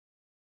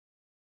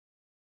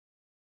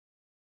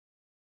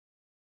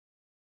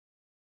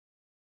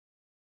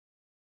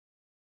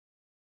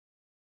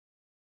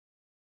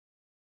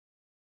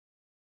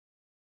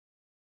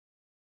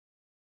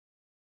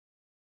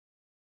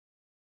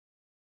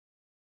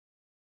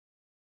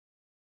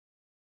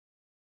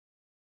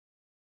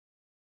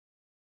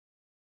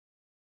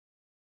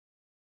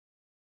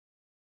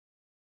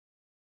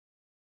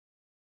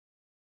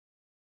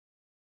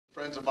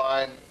Friends of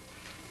mine,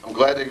 I'm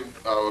glad they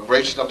were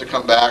gracious enough to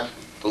come back.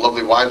 The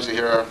lovely wives are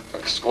here,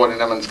 escorting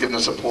them and giving them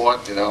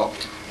support, you know,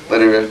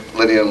 Lydia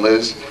and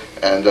Liz.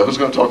 And who's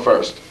going to talk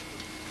first?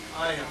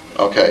 I am.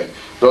 Okay.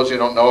 Those of you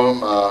who don't know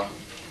him,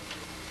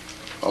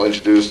 I'll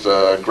introduce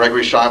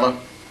Gregory Schiemer.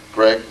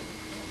 Greg.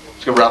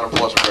 Let's give a round of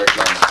applause for Greg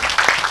Schiemer.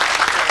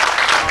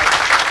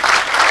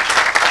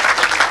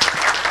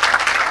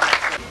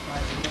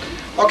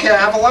 Okay, I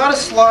have a lot of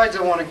slides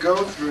I want to go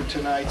through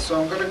tonight,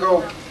 so I'm going to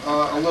go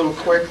a little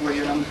quickly,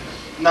 and I'm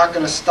not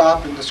going to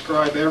stop and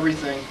describe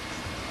everything.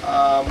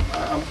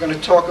 I'm going to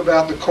talk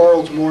about the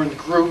corals more in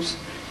groups.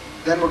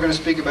 Then we're going to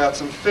speak about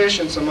some fish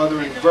and some other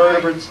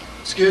invertebrates.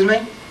 Excuse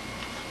me?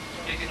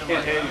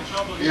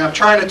 Yeah, I'm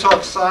trying to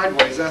talk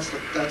sideways. That's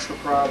the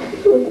problem.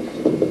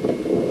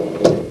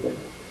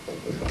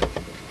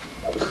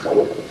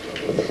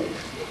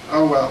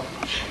 Oh well.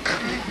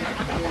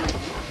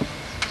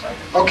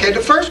 Okay,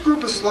 the first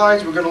group of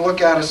slides we're going to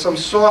look at is some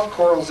soft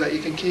corals that you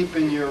can keep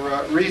in your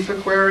reef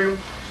aquarium.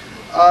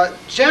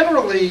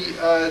 Generally,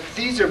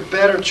 these are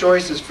better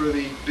choices for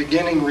the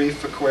beginning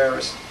reef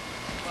aquarists.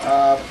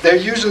 They're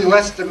usually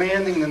less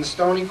demanding than the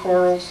stony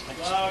corals.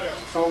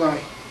 Hold on.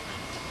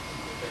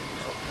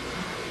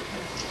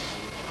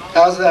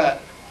 How's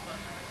that?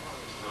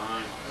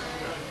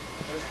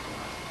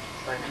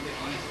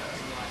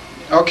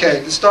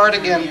 Okay, to start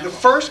again, the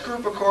first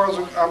group of corals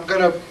I'm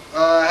going to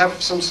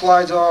have some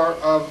slides are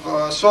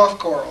of soft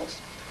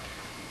corals.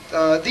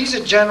 These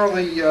are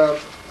generally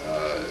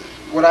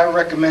what I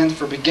recommend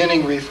for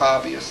beginning reef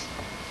hobbyists.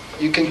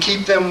 You can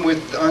keep them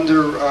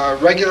under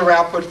regular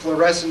output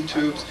fluorescent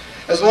tubes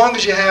as long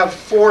as you have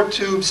 4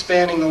 tubes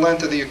spanning the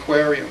length of the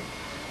aquarium.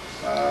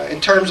 In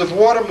terms of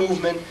water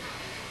movement,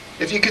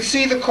 if you can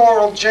see the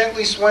coral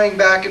gently swaying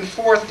back and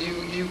forth,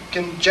 you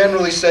can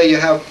generally say you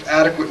have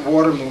adequate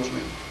water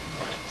movement.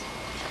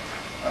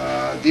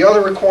 The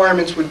other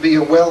requirements would be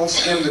a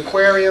well-skimmed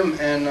aquarium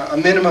and a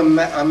minimum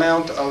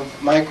amount of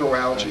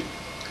microalgae.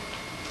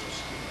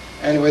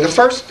 Anyway, the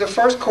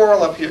first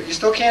coral up here. You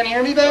still can't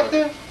hear me back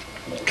there?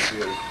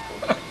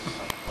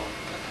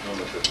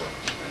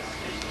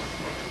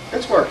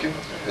 It's working.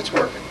 It's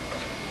working.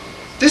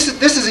 This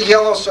is a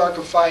yellow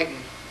sarcophyton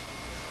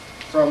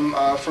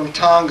from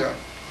Tonga.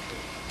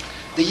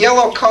 The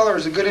yellow color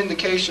is a good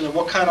indication of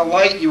what kind of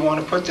light you want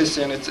to put this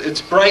in.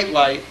 It's bright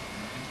light.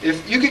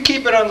 If you could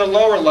keep it under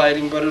lower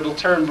lighting, but it'll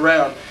turn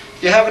brown.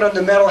 If you have it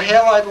under metal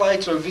halide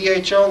lights or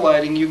VHO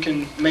lighting, you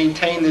can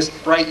maintain this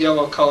bright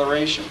yellow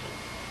coloration.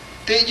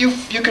 You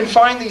can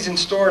find these in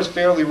stores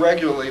fairly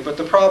regularly, but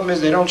the problem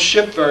is they don't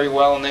ship very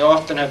well, and they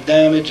often have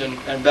damage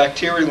and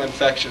bacterial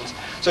infections.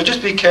 So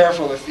just be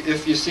careful.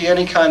 If you see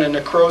any kind of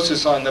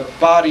necrosis on the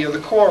body of the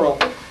coral,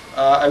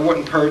 I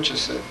wouldn't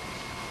purchase it.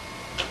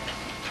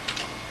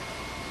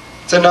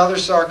 It's another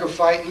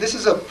sarcophyton. This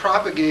is a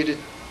propagated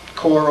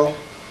coral.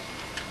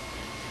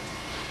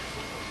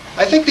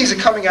 I think these are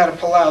coming out of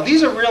Palau.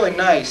 These are really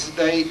nice.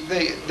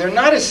 They're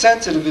not as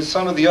sensitive as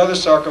some of the other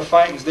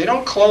sarcophytons. They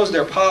don't close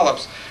their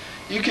polyps.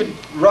 You could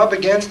rub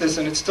against this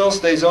and it still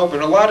stays open.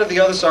 A lot of the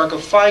other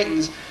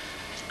sarcophytons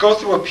go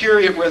through a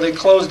period where they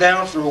close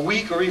down for a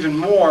week or even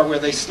more, where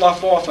they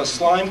slough off a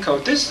slime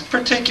coat. This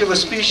particular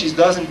species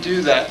doesn't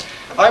do that.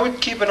 I would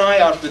keep an eye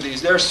out for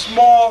these. They're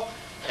small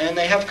and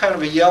they have kind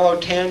of a yellow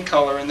tan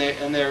color, and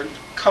they're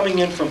coming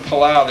in from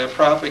Palau. They're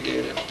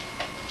propagated.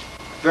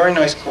 Very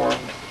nice coral.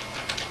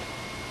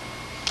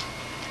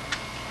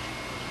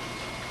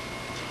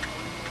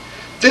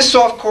 This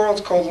soft coral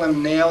is called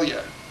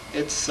Lemnalia.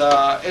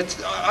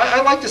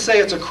 I like to say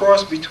it's a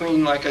cross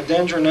between like a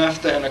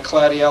Dendronaphtha and a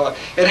Cladiella.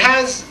 It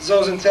has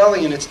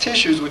zooxanthellae in its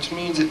tissues, which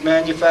means it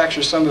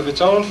manufactures some of its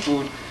own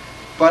food.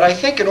 But I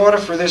think in order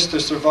for this to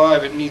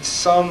survive, it needs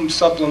some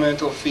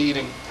supplemental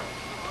feeding.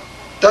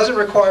 Doesn't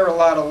require a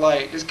lot of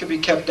light. This can be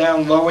kept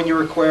down low in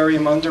your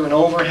aquarium under an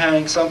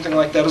overhang, something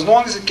like that. As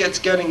long as it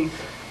getting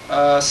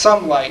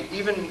some light,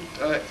 even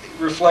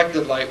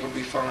reflected light would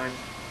be fine.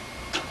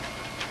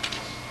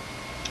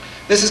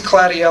 This is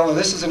Cladiella.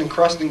 This is an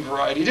encrusting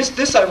variety.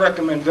 This I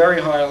recommend very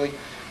highly.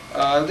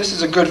 This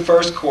is a good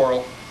first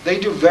coral. They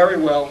do very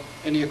well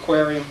in the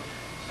aquarium,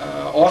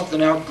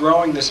 often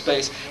outgrowing the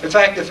space. In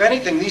fact, if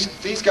anything,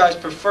 these guys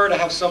prefer to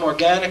have some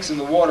organics in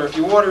the water. If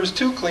your water is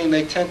too clean,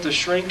 they tend to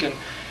shrink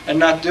and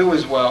not do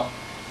as well.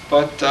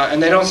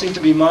 And they don't seem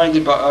to be mind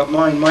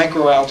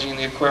microalgae in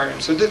the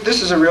aquarium. So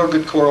this is a real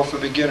good coral for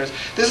beginners.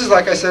 This is,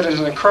 like I said, is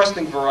an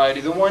encrusting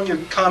variety. The one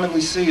you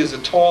commonly see is a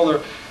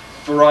taller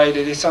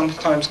variety. They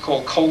sometimes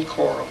call cold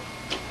coral.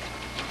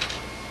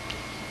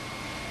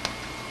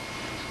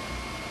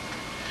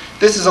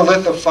 This is a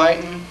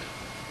lithophyton,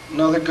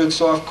 another good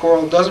soft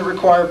coral. Doesn't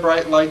require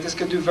bright light. This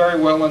could do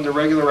very well under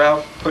regular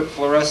output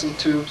fluorescent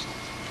tubes.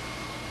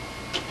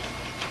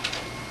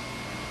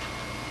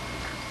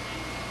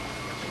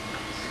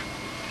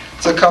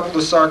 It's a couple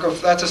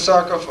of that's a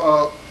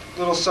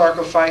little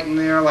sarcophyton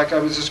there, like I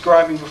was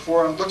describing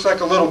before. It looks like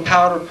a little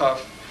powder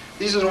puff.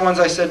 These are the ones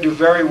I said do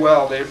very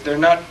well. They're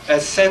not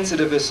as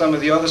sensitive as some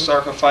of the other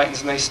sarcophytons,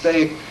 and they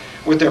stay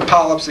with their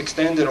polyps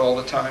extended all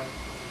the time.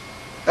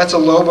 That's a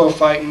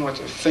lobophyton with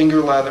a finger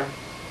leather.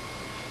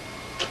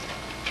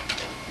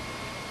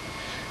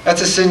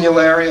 That's a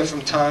Sinularia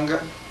from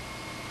Tonga.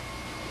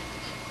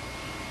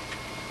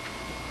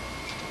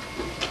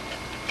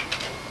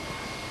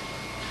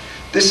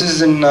 This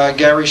is in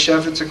Gary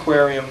Sheffitt's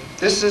aquarium.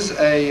 This is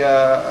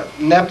a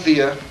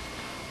Nephthia,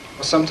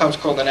 or sometimes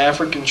called an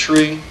African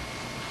tree.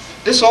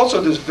 This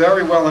also does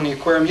very well in the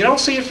aquarium. You don't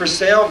see it for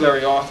sale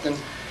very often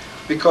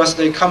because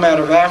they come out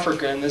of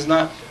Africa, and there's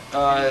not.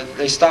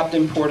 They stopped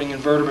importing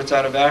invertebrates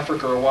out of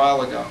Africa a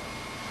while ago.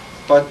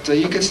 But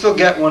you can still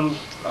get one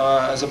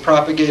as a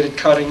propagated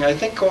cutting. I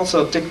think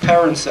also Dick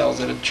Perrin sells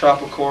it at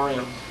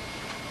Tropicorium.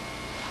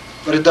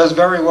 But it does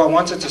very well.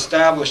 Once it's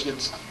established,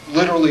 it's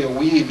literally a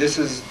weed. This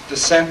is the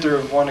center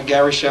of one of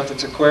Gary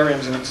Sheffitt's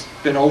aquariums, and it's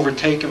been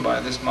overtaken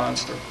by this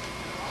monster.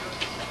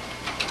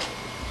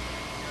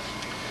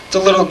 It's a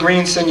little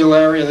green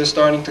Sinularia. They're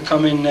starting to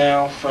come in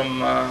now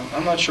from,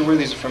 I'm not sure where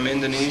these are from,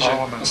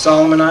 Indonesia. The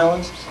Solomon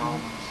Islands?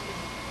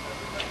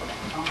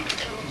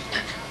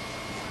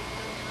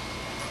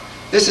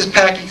 This is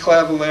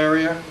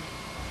Pachyclavillaria,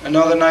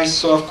 another nice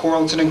soft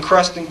coral. It's an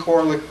encrusting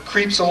coral. It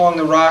creeps along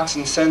the rocks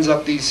and sends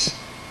up these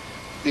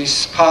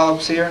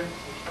polyps here.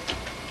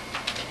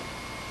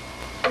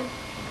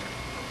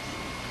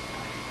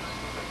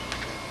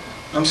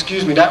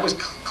 Excuse me, that was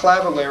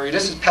Clavillaria.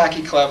 This is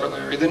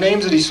Pachyclavillaria. The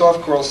names of these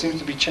soft corals seem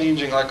to be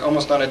changing like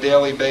almost on a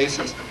daily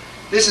basis.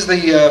 This is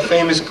the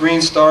famous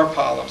green star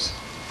polyps.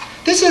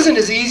 This isn't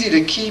as easy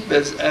to keep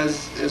as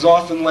is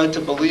often led to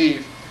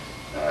believe.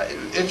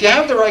 If you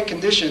have the right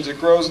conditions, it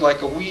grows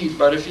like a weed,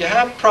 but if you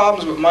have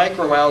problems with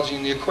microalgae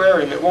in the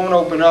aquarium, it won't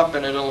open up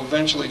and it'll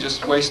eventually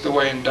just waste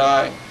away and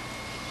die.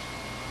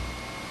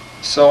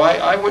 So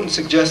I wouldn't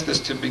suggest this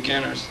to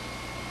beginners.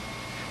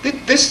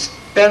 This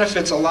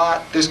benefits a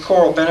lot. This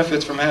coral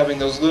benefits from having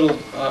those little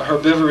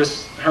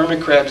herbivorous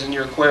hermit crabs in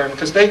your aquarium,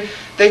 because they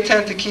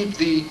tend to keep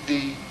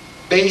the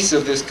base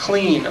of this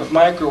clean of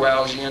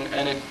microalgae,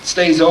 and it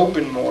stays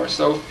open more.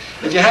 So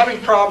if you're having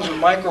problems with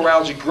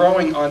microalgae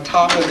growing on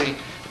top of the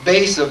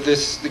base of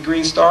the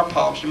green star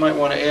polyps, you might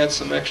want to add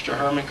some extra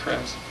hermit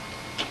crabs.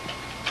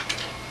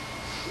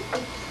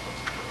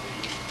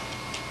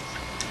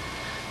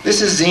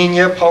 This is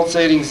Xenia,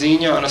 pulsating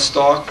Xenia on a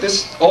stalk.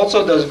 This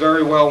also does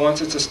very well once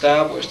it's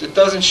established. It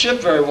doesn't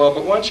ship very well,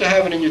 but once you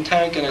have it in your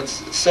tank and it's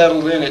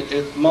settled in,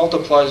 it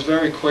multiplies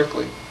very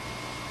quickly.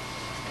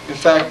 In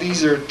fact,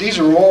 these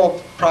are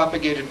all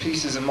propagated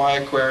pieces in my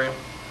aquarium.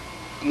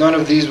 None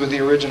of these were the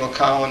original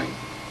colony.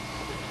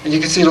 And you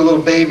can see the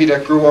little baby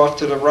that grew off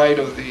to the right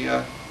of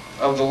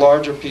the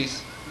larger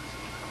piece.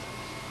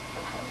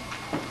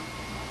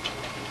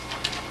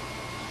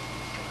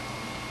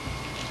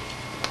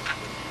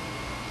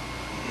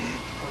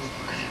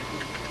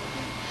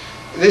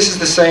 This is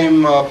the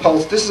same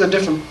pulse. This is a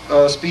different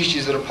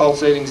species of the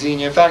pulsating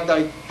Xenia. In fact,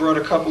 I brought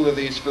a couple of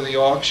these for the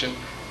auction.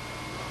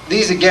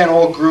 These again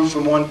all grew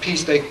from one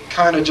piece. They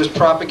kind of just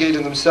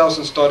propagated themselves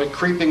and started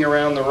creeping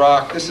around the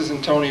rock. This is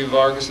Antonio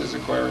Vargas'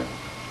 aquarium.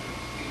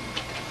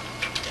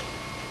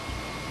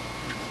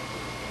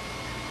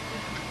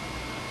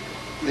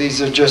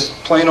 These are just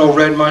plain old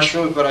red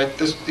mushrooms, but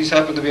these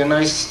happen to be a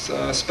nice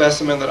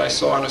specimen that I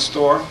saw in a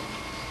store.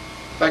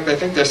 In fact, I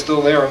think they're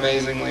still there,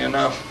 amazingly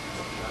enough.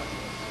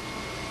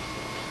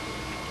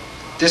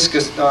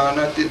 Discus,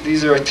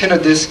 these are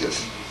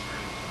Actinodiscus.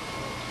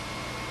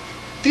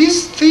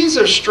 These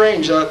are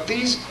strange.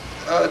 These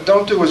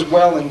don't do as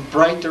well in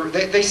bright.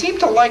 They seem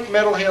to like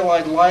metal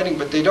halide lighting,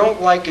 but they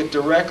don't like it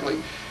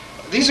directly.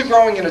 These are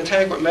growing in a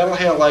tank with metal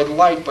halide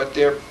light, but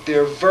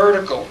they're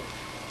vertical,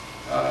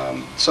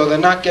 so they're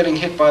not getting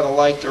hit by the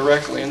light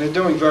directly, and they're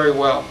doing very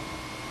well.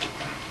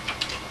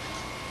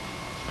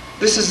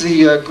 This is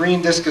the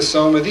green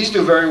discosoma. These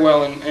do very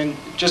well in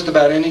just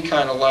about any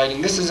kind of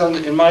lighting. This is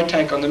in my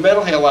tank on the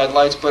metal halide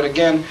lights, but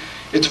again,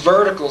 it's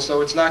vertical, so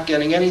it's not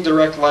getting any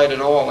direct light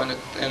at all, and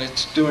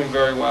it's doing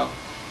very well.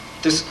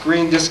 This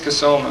green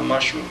discosoma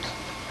mushrooms.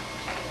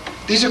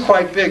 These are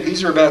quite big.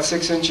 These are about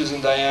 6 inches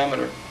in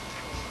diameter.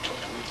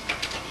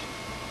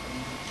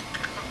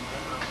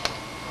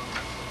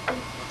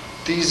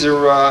 These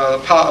are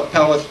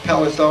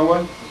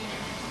Palithoa.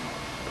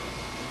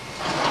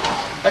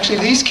 Actually,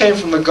 these came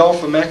from the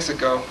Gulf of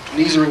Mexico.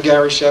 These are in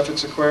Gary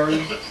Sheffitt's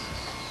aquarium.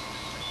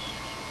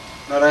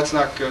 No, that's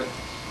not good.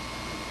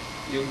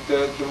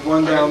 The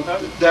one down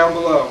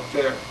below,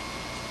 there.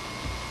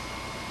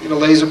 Need a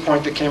laser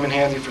point that came in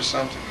handy for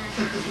something.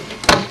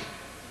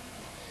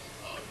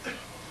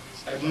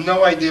 I have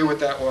no idea what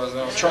that was.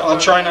 I'll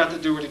try not to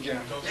do it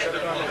again.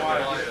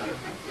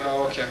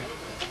 Oh, okay.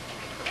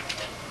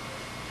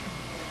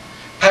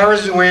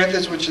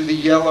 Parazoanthus, which are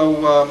these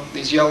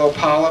yellow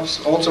polyps,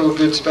 also a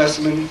good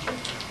specimen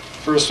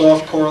for a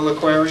soft coral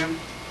aquarium.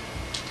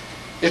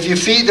 If you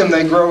feed them,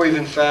 they grow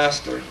even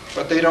faster,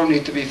 but they don't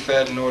need to be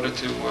fed in order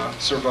to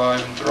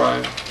survive and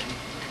thrive.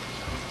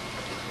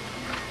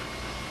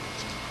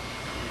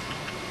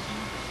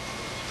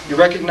 You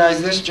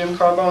recognize this, Jim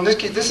Carbone?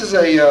 This is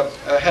a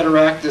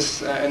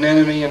heteractis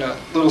anemone and a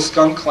little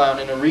skunk clown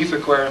in a reef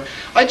aquarium.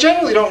 I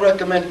generally don't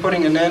recommend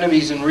putting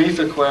anemones in reef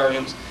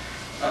aquariums.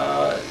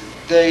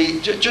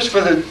 Just for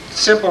the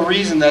simple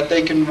reason that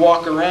they can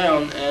walk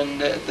around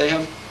and they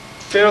have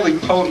fairly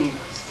potent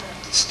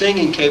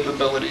stinging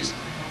capabilities.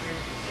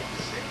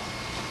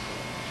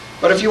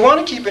 But if you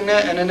want to keep an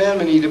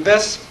anemone, the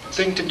best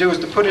thing to do is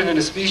to put it in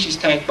a species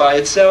tank by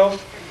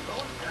itself.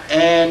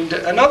 And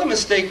another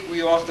mistake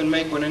we often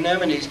make with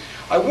anemones,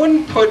 I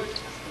wouldn't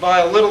buy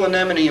a little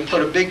anemone and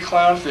put a big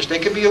clownfish. They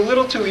could be a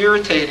little too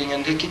irritating,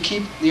 and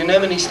the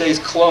anemone stays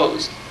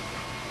closed.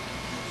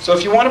 So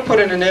if you want to put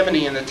an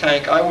anemone in the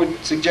tank, I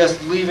would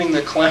suggest leaving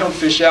the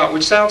clownfish out,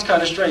 which sounds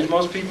kind of strange.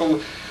 Most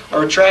people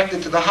are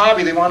attracted to the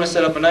hobby. They want to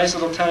set up a nice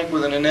little tank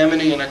with an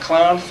anemone and a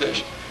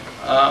clownfish.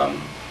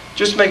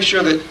 Just make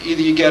sure that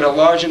either you get a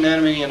large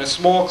anemone and a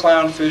small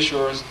clownfish,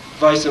 or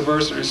vice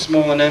versa, a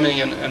small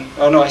anemone and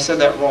oh no, I said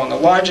that wrong. A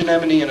large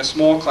anemone and a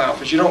small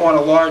clownfish. You don't want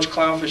a large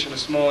clownfish and a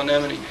small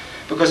anemone,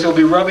 because he'll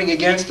be rubbing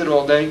against it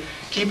all day,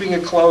 keeping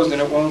it closed,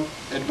 and it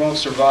won't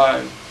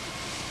survive.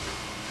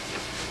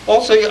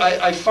 Also,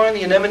 I find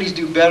the anemones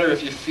do better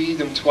if you feed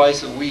them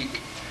twice a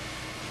week,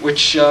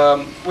 which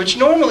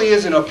normally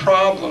isn't a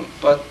problem,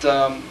 but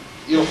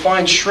you'll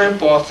find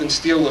shrimp often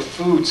steal the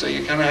food, so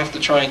you kind of have to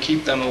try and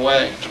keep them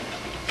away.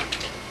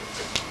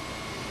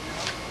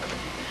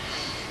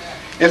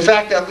 In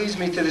fact, that leads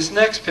me to this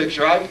next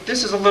picture.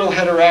 This is a little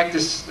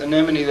heteractis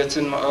anemone that's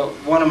in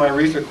one of my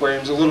reef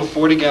aquariums, a little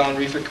 40-gallon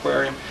reef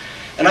aquarium.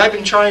 And I've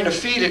been trying to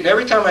feed it, and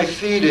every time I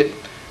feed it,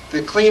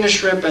 the cleaner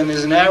shrimp and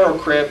there's an arrow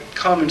crab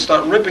come and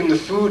start ripping the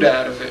food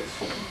out of it.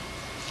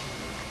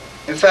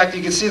 In fact,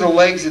 you can see the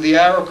legs of the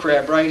arrow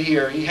crab right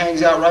here. He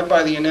hangs out right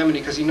by the anemone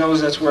because he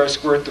knows that's where I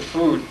squirt the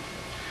food.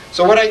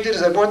 So what I did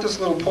is I bought this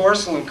little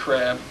porcelain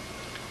crab,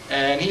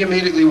 and he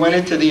immediately went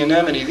into the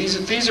anemone.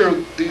 These are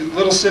the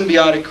little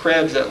symbiotic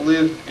crabs that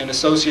live in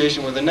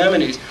association with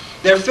anemones.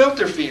 They're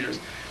filter feeders,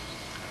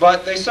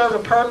 but they serve a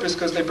purpose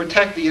because they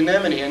protect the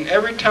anemone. And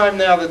every time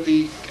now that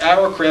the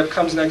arrow crab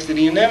comes next to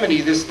the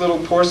anemone, this little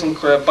porcelain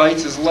crab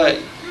bites his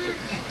leg.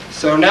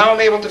 So now I'm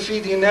able to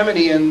feed the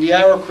anemone, and the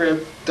arrow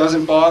crab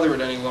doesn't bother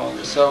it any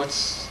longer. So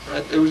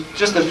it was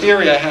just a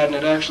theory I had, and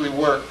it actually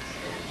worked.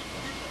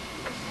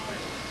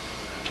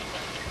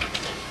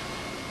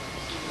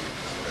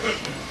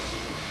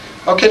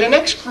 Okay, the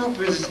next group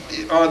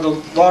are the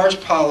large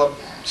polyp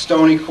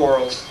stony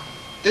corals.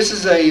 This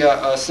is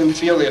a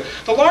Symphilia.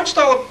 The large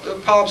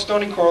polyp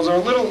stony corals are a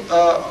little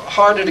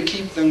harder to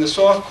keep than the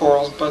soft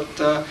corals, but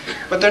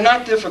they're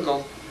not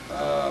difficult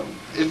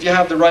if you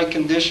have the right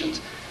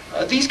conditions.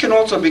 These can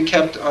also be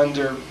kept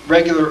under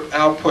regular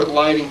output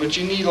lighting, but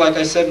you need, like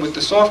I said with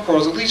the soft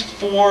corals, at least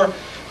 4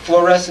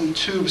 fluorescent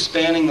tubes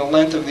spanning the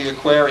length of the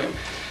aquarium.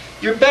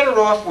 You're better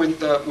off with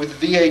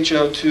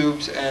VHO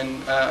tubes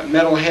and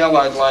metal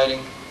halide lighting,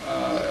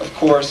 of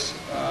course.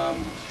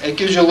 It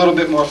gives you a little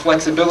bit more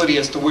flexibility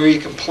as to where you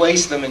can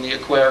place them in the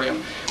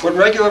aquarium. With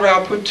regular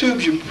output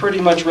tubes, you're pretty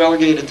much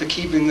relegated to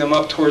keeping them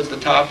up towards the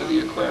top of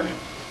the aquarium.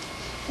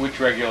 Which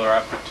regular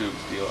output tubes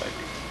do you like?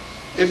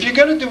 If you're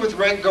going to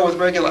go with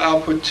regular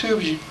output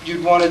tubes,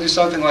 you'd want to do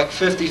something like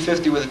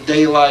 50-50 with a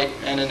daylight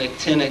and an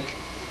actinic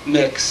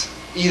mix.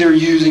 Either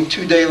using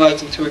 2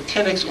 daylights and 2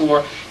 actinics,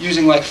 or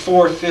using like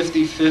 4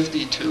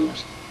 50-50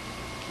 tubes,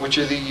 which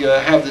are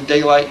have the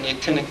daylight and the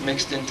actinic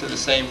mixed into the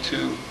same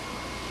tube.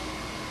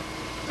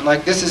 And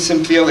like this is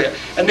Symphilia.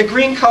 And the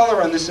green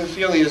color on the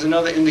Symphilia is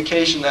another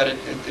indication that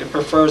it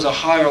prefers a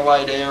higher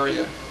light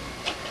area.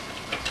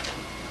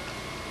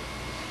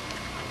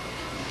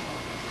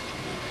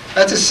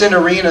 That's a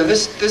Cinerina.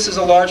 This is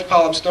a large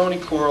polyp stony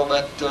coral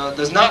that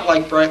does not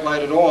like bright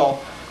light at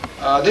all.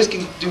 This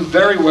can do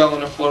very well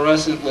in a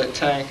fluorescent lit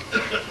tank.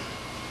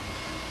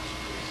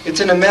 It's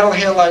in a metal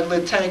halide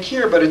lit tank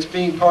here, but it's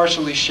being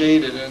partially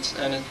shaded,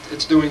 and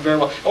it's doing very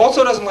well. It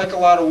also doesn't like a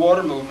lot of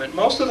water movement.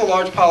 Most of the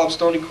large polyp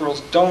stony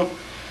corals don't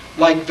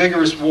like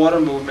vigorous water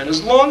movement.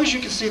 As long as you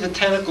can see the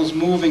tentacles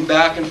moving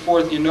back and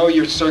forth, you know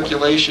your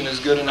circulation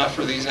is good enough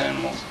for these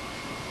animals.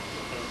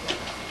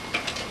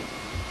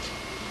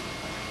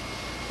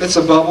 It's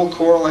a bubble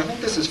coral. I think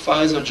this is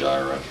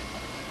Physogyra.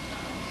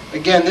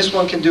 Again, this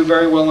one can do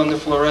very well under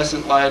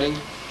fluorescent lighting.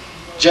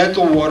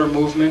 Gentle water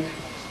movement.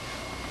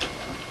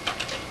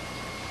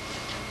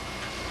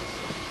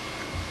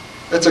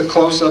 That's a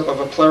close-up of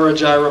a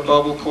Plerogyra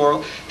bubble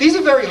coral. These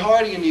are very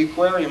hardy in the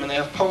aquarium, and they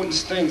have potent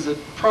stings. The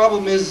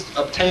problem is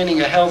obtaining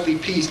a healthy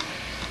piece.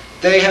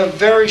 They have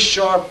very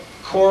sharp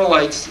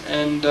coralites,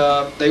 and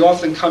they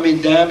often come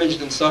in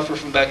damaged and suffer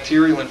from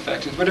bacterial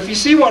infections. But if you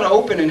see one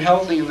open and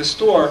healthy in the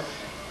store,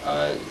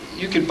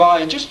 you could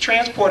buy it. Just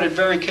transport it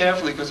very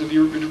carefully, because if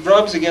it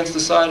rubs against the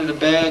side of the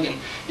bag and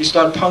you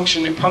start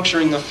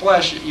puncturing the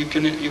flesh, you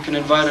can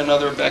invite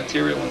another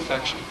bacterial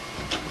infection.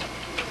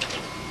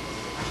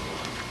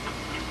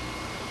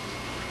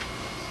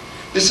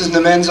 This is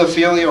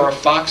Nemenzophilia, or a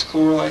fox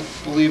coral, I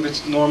believe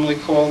it's normally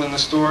called in the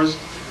stores.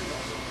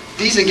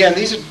 These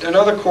are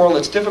another coral.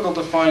 It's difficult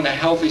to find a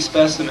healthy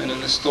specimen in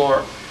the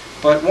store.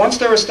 But once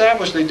they're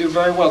established, they do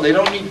very well. They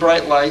don't need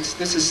bright lights.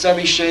 This is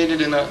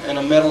semi-shaded in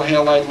a metal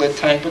halide lit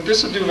tank, but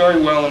this will do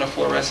very well in a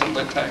fluorescent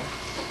lit tank.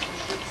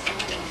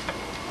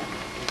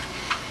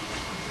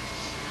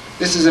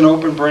 This is an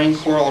open brain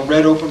coral, a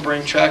red open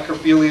brain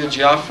Trachyphelia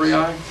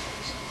geoffreyi.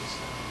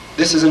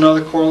 This is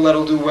another coral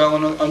that'll do well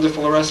under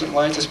fluorescent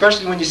lights,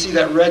 especially when you see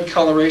that red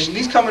coloration.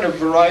 These come in a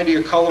variety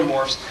of color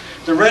morphs.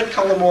 The red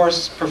color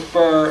morphs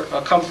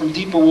come from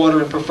deeper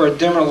water and prefer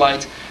dimmer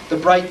lights. The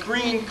bright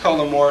green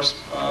color morphs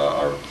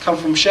come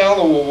from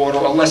shallower water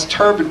or less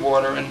turbid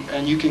water,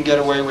 and you can get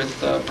away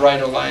with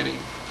brighter lighting.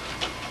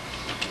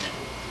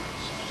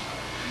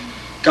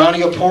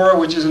 Goniopora,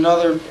 which is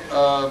another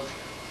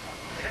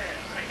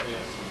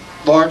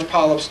large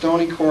polyp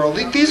stony coral.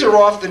 These are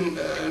often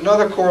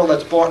another coral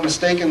that's bought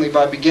mistakenly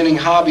by beginning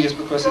hobbyists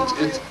because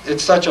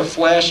it's such a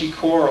flashy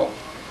coral.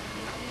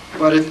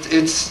 But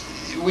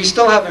we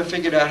still haven't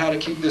figured out how to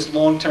keep this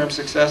long-term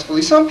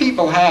successfully. Some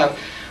people have.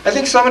 I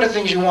think some of the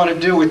things you want to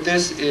do with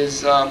this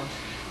is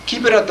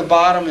keep it at the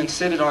bottom and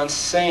sit it on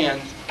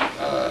sand,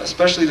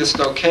 especially the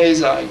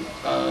Stokesii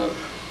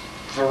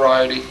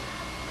variety.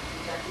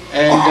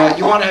 And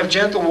you want to have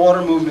gentle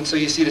water movement so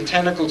you see the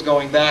tentacles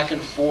going back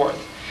and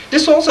forth.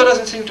 This also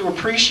doesn't seem to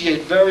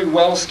appreciate very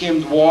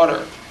well-skimmed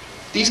water.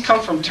 These come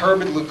from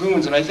turbid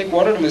lagoons, and I think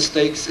one of the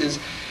mistakes is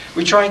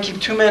we try and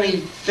keep too many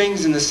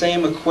things in the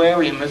same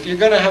aquarium. If you're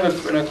going to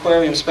have an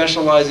aquarium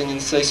specializing in,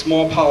 say,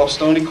 small polyp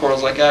stony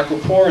corals like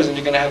aquaporas, and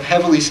you're going to have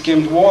heavily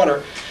skimmed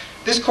water,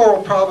 this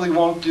coral probably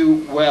won't do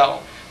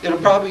well. It'll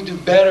probably do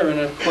better in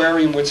an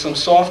aquarium with some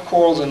soft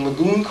corals and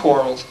lagoon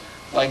corals,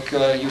 like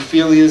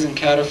euphelias and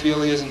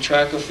cataphelias and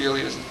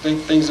trachyphelias, and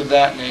things of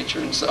that nature,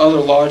 and other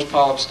large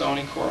polyp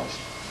stony corals.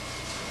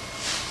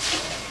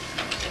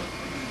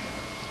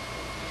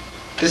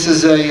 This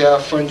is a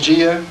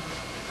Fungia.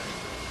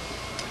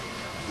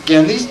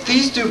 Again,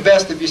 these do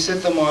best if you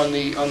sit them on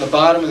the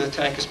bottom of the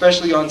tank,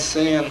 especially on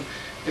sand.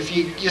 If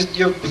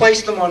you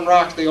place them on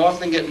rocks, they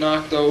often get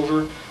knocked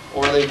over,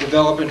 or they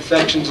develop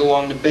infections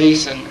along the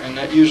base, and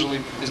that usually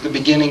is the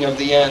beginning of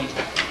the end.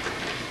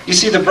 You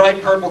see the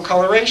bright purple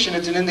coloration,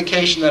 it's an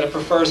indication that it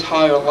prefers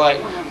higher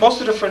light. Most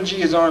of the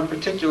Fungias aren't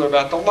particular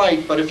about the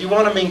light, but if you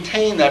want to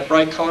maintain that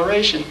bright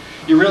coloration,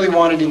 you really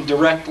want it in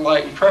direct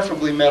light, and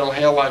preferably metal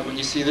halide when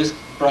you see this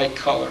bright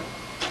color.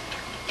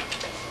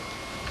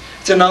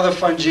 It's another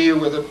Fungia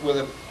with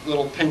a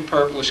little pink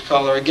purplish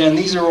color. Again,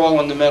 these are all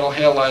on the metal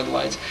halide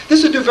lights.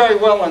 This would do very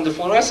well under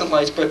fluorescent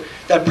lights, but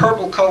that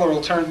purple color will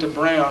turn to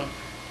brown.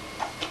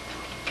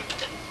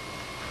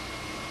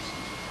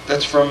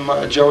 That's from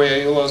Joey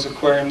Aiello's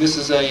aquarium. This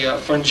is a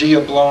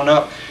Fungia blown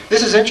up.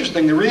 This is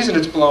interesting. The reason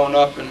it's blown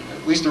up, and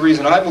at least the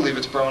reason I believe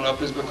it's blown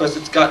up, is because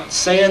it's got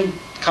sand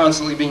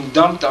constantly being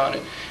dumped on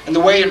it. And the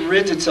way it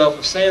rids itself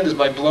of sand is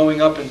by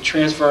blowing up and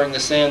transferring the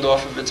sand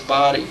off of its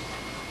body.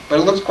 But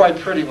it looks quite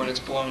pretty when it's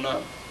blown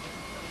up.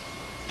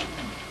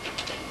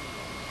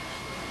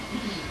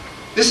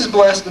 This is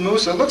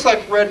Blastomusa. It looks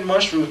like red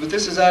mushrooms, but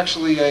this is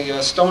actually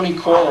a stony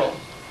coral.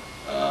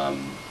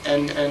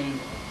 And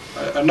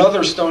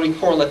another stony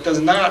coral that does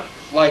not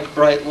like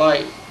bright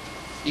light.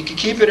 You can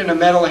keep it in a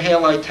metal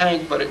halide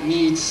tank, but it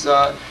needs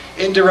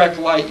indirect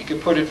light. You can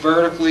put it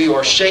vertically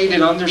or shade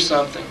it under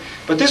something.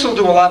 But this will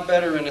do a lot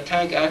better in a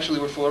tank actually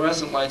with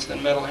fluorescent lights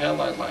than metal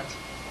halide lights.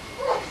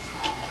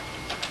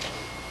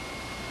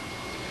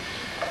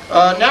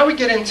 Now we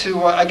get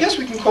into, I guess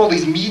we can call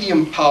these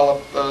medium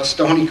polyp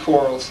stony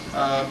corals.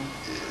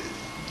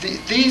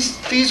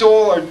 These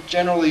all are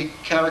generally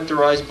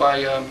characterized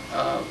by,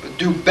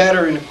 do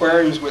better in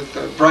aquariums with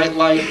bright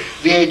light,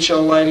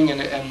 VHO lighting,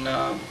 and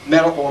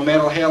metal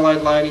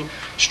halide lighting,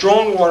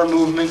 strong water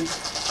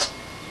movement,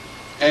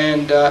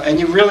 and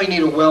you really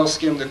need a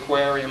well-skimmed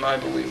aquarium, I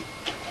believe.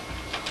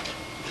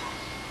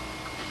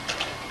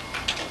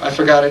 I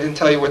forgot, I didn't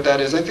tell you what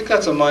that is. I think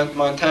that's a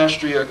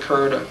Montastria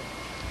curta.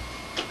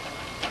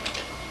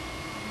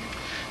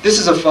 This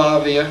is a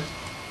Favia.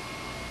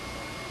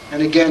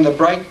 And again, the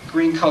bright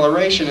green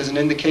coloration is an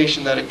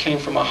indication that it came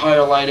from a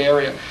higher light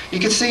area. You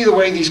can see the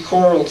way these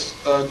corals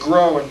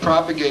grow and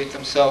propagate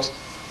themselves.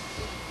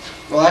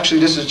 Well,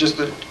 actually, this is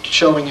just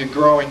showing you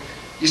growing.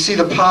 You see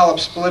the polyp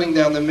splitting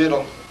down the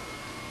middle.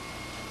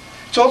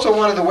 It's also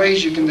one of the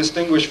ways you can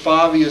distinguish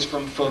Favias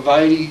from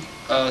Favite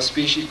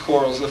species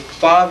corals. The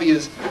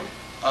Favias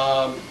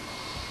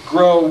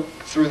grow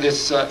through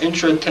this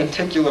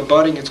intratenticular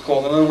budding, it's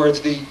called. In other words,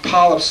 the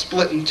polyps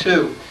split in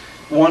two.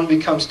 One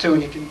becomes two,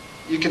 and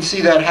you can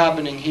see that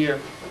happening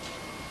here.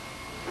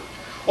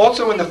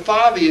 Also in the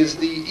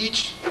Favias,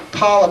 each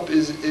polyp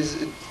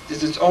is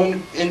its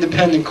own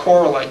independent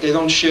corallite. They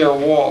don't share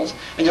walls.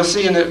 And you'll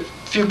see in a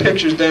few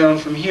pictures down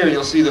from here,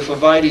 you'll see the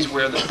Favites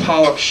where the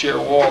polyps share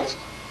walls.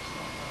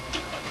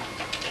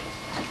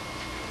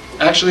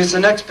 Actually, it's the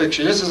next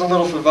picture. This is a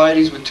little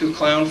Favites with two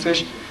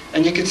clownfish.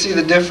 And you can see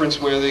the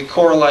difference where the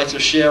corallites are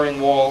sharing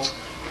walls.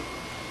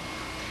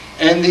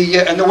 And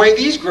the way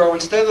these grow,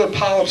 instead of the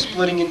polyp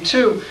splitting in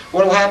two,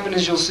 what will happen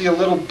is you'll see a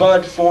little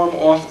bud form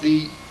off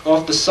the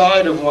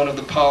side of one of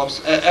the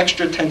polyps.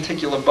 Extra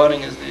tenticular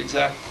budding is the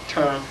exact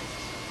term.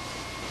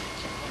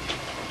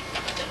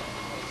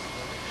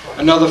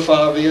 Another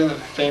Favia, the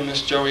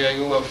famous Joey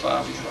Aiello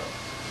Favia.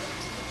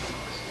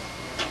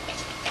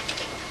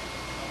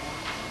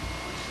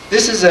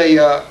 This is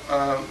a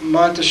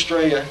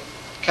Montestrella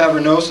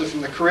cavernosa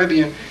from the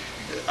Caribbean.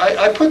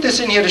 I put this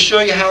in here to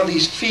show you how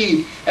these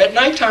feed. At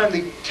nighttime,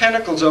 the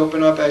tentacles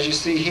open up, as you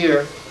see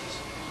here,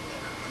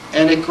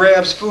 and it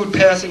grabs food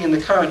passing in the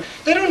current.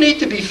 They don't need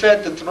to be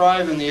fed to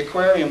thrive in the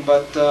aquarium,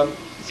 but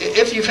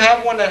if you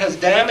have one that has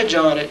damage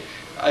on it,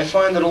 I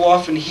find that it'll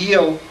often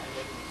heal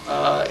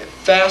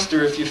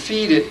faster if you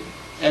feed it.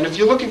 And if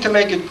you're looking to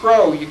make it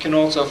grow, you can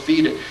also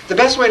feed it. The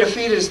best way to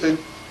feed it is to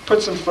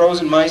put some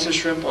frozen mysis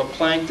shrimp or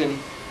plankton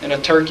in a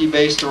turkey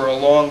baster or a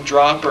long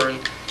dropper and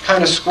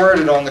kind of squirt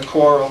it on the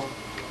coral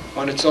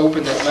when it's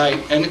opened at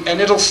night,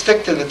 and it'll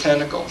stick to the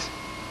tentacles.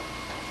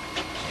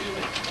 Excuse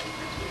me.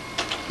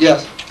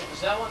 Yes.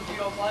 Is that one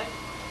geoplay?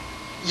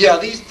 Yeah,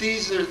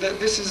 these are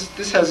this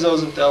has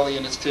zooxanthellae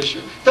in its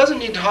tissue. Doesn't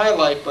need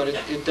highlight, but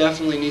it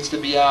definitely needs to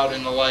be out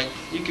in the light.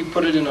 You could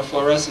put it in a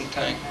fluorescent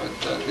tank,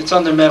 but it's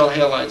under metal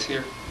halides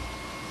here.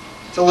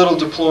 It's a little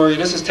diploria.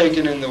 This is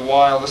taken in the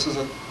wild. This is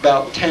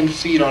about 10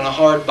 feet on a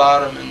hard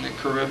bottom in the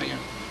Caribbean.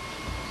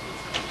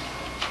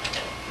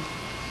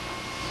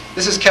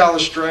 This is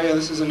Calistrea.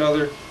 This is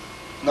another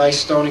nice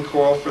stony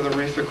coral for the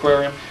Reef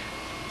Aquarium.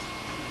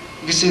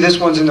 You can see this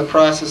one's in the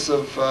process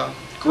of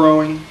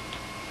growing.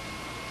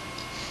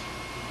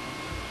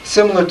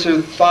 Similar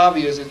to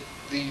Favia's,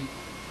 the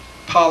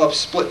polyps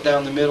split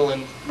down the middle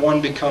and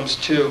one becomes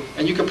two.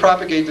 And you can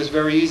propagate this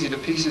very easy. The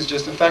pieces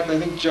just, in fact, I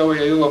think Joey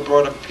Aiello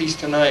brought a piece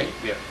tonight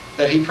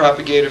that he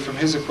propagated from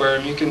his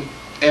aquarium. You can,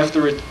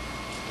 after it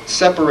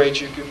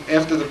separates,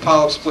 after the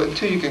polyps split in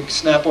two, you can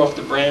snap off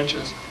the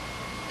branches.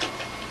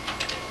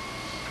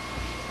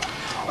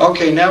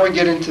 Okay, now we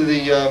get into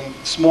the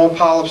small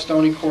polyp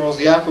stony corals,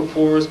 the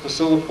aquapores,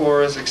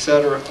 bacillopores,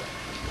 etc.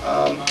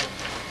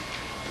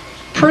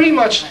 Pretty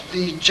much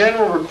the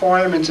general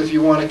requirements if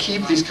you want to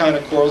keep these kind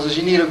of corals is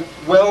you need a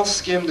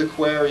well-skimmed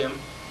aquarium,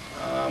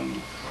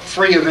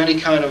 free of any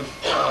kind of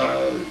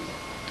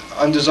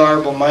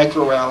undesirable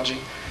microalgae.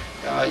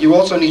 You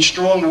also need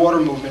strong water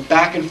movement,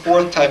 back and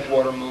forth type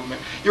water movement.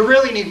 You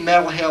really need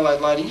metal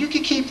halide lighting. You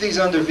can keep these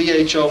under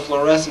VHO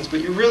fluorescence, but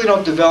you really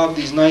don't develop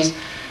these nice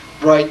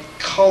bright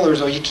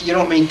colors, or you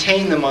don't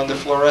maintain them under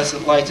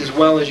fluorescent lights as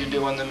well as you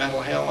do on the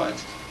metal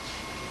halides.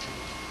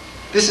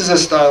 This is a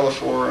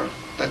Stylophora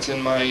that's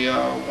in my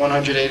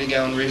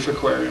 180-gallon Reef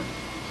Aquarium.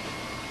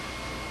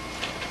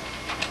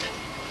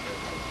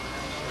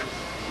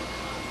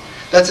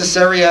 That's a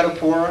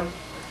Seriatopora.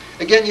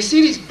 Again, you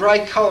see these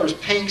bright colors,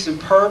 pinks and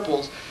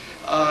purples.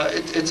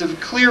 It's a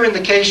clear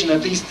indication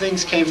that these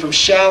things came from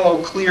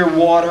shallow, clear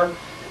water.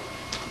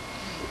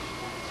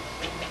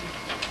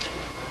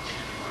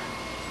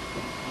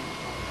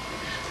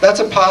 That's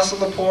a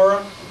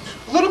Pocillopora.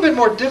 A little bit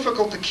more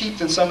difficult to keep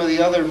than some of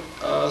the other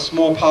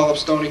small polyp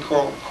stony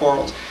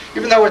corals.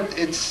 Even though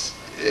it's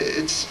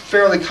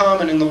fairly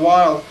common in the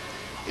wild,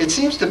 it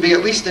seems to be,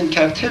 at least in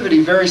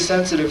captivity, very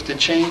sensitive to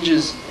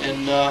changes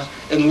in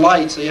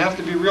light. So you have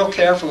to be real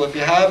careful if you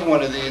have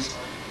one of these.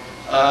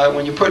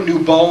 When you put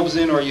new bulbs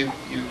in, or you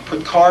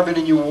put carbon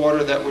in your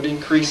water, that would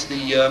increase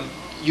the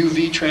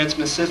UV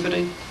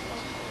transmissivity.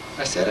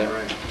 I said that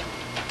right?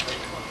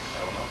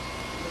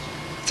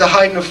 It's a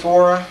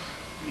Hydnophora,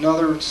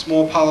 another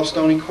small polyp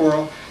stony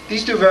coral.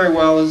 These do very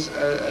well as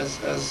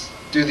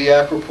do the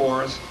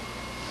aquapores.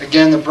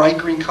 Again, the bright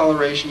green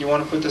coloration. You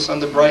want to put this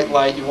under bright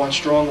light. You want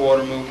strong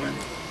water movement.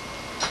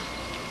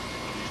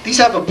 These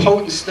have a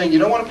potent sting. You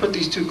don't want to put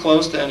these too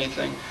close to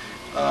anything.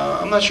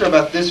 I'm not sure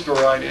about this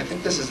variety. I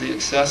think this is the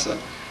Excessa.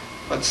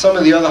 But some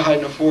of the other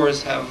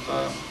Hydnophoras have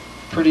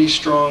pretty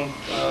strong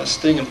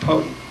sting and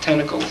potent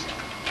tentacles.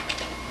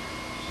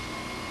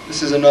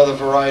 This is another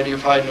variety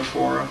of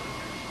Hydnophora.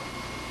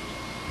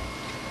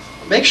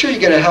 Make sure you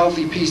get a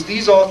healthy piece.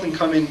 These often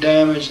come in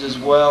damaged as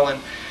well. And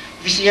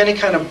if you see any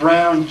kind of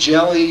brown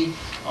jelly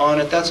on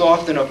it, that's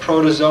often a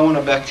protozoan,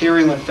 a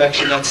bacterial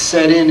infection that's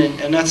set in,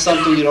 and that's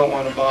something you don't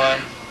want to buy.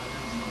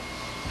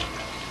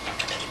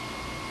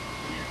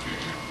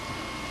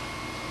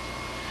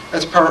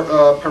 That's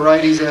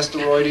Parites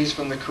asteroides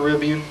from the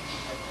Caribbean.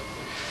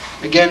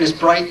 Again, this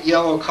bright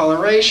yellow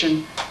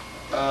coloration,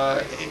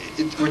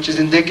 which is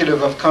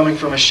indicative of coming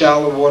from a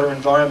shallow water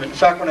environment. In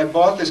fact, when I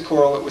bought this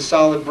coral, it was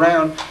solid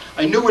brown.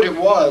 I knew what it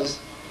was,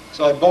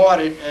 so I bought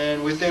it,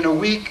 and within a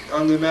week,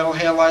 under metal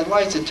halide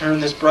lights, it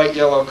turned this bright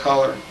yellow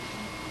color.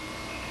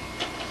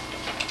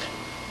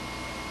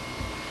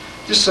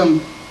 Just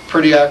some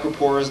pretty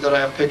aquapores that I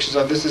have pictures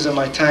of. This is in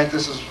my tank.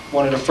 This is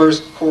one of the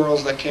first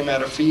corals that came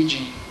out of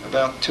Fiji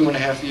about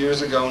 2.5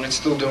 years ago, and it's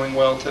still doing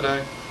well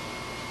today.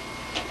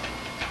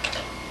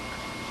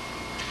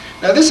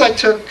 Now this I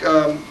took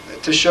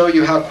to show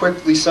you how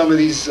quickly some of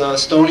these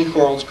stony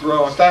corals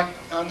grow. In fact,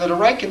 under the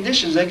right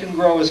conditions, they can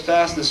grow as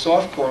fast as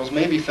soft corals,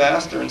 maybe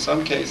faster in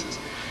some cases.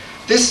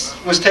 This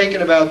was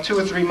taken about 2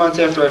 or 3 months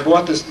after I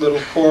bought this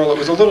little coral. It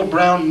was a little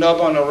brown nub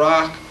on a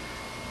rock,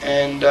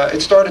 and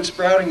it started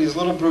sprouting these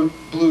little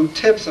blue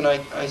tips, and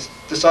I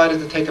decided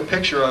to take a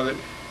picture of it.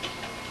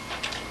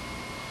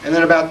 And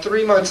then about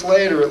 3 months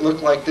later, it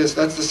looked like this.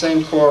 That's the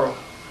same coral.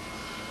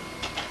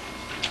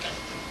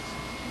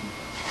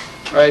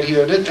 Right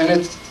here.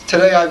 And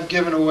today I've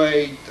given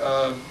away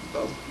a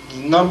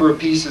number of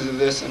pieces of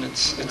this, and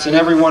it's in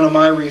every one of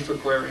my reef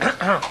aquariums.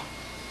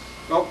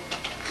 Oh,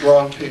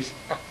 wrong piece.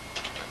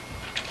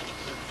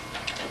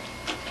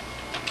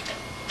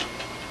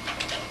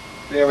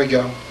 There we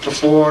go.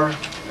 Before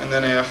and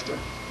then after.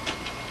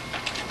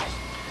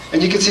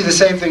 And you can see the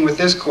same thing with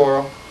this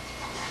coral.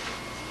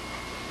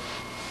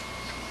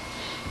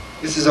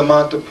 This is a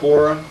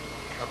Montipora.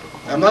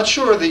 I'm not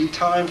sure the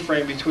time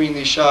frame between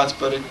these shots,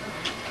 but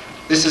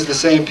this is the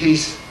same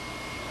piece.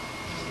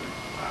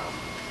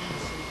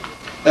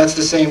 That's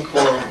the same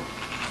coral.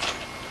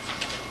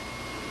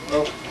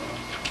 Oh.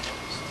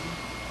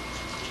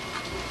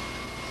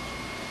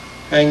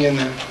 Hang in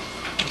there.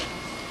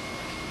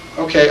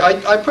 Okay,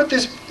 I put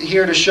this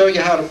here to show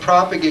you how to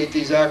propagate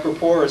these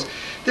acroporas.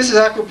 This is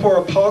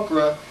Acropora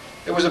pulchra.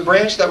 It was a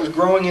branch that was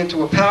growing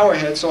into a power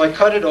head, so I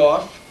cut it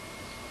off,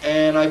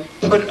 and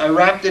I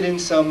wrapped it in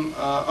some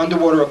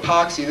underwater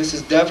epoxy. This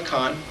is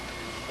Devcon,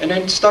 and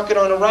then stuck it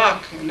on a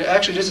rock. And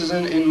actually, this is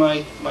in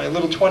my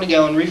little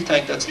 20-gallon reef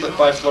tank that's lit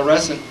by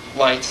fluorescent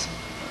lights.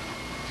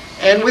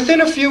 And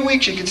within a few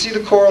weeks, you can see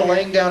the coral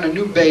laying down a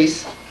new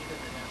base,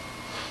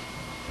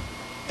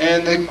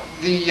 and the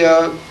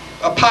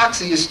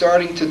epoxy is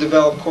starting to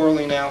develop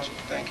coralline algae.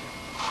 Thank you.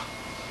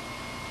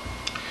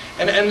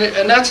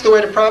 And that's the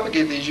way to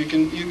propagate these. You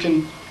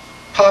can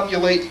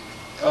populate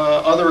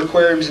other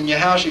aquariums in your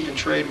house. You can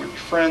trade with your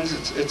friends.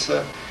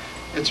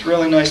 It's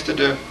really nice to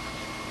do,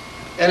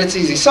 and it's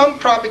easy. Some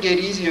propagate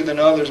easier than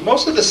others.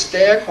 Most of the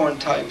staghorn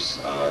types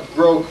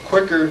grow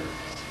quicker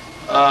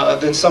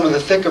than some of the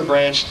thicker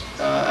branched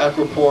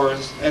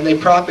acroporas, and they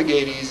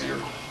propagate easier.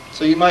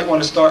 So you might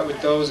want to start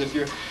with those if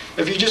you're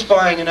just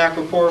buying an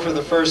acropora for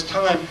the first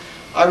time.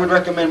 I would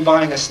recommend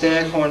buying a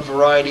staghorn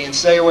variety and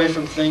stay away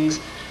from things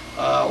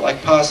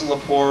like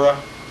Pocillopora,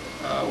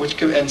 which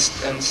could, and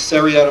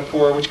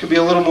Seriatopora, which could be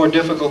a little more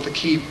difficult to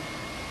keep.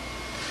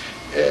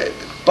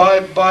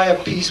 Buy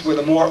a piece with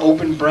a more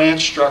open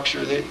branch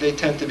structure. They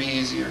tend to be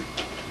easier.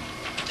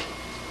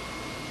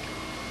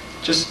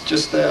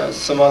 Just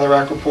some other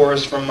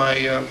acroporas from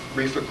my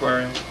reef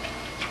aquarium.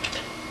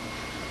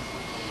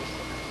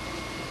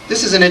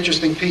 This is an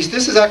interesting piece.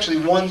 This is actually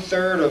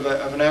 1/3 of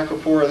an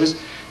acropora.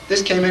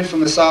 This came in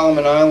from the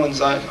Solomon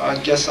Islands, I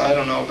guess, I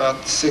don't know,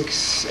 about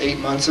 6-8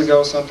 months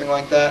ago, something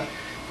like that.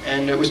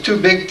 And it was too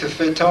big to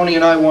fit. Tony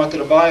and I wanted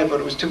to buy it, but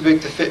it was too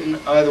big to fit in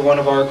either one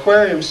of our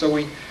aquariums. So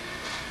we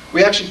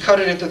actually cut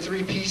it into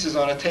 3 pieces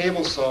on a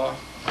table saw.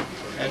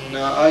 And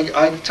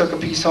I took a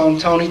piece home,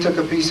 Tony took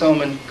a piece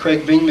home, and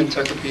Craig Bingman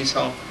took a piece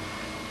home.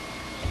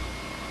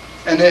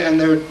 And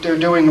they're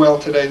doing well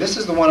today. This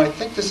is the one, I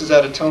think this is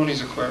out of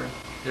Tony's aquarium.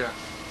 Yeah.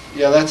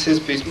 Yeah, that's his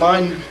piece.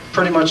 Mine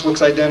pretty much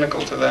looks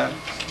identical to that.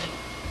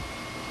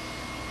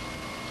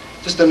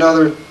 Just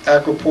another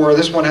acropora.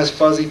 This one has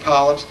fuzzy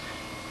polyps.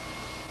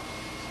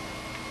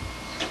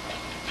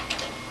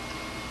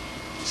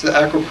 It's the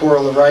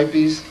Acropora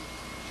loripes,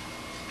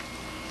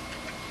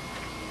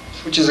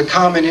 which is a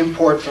common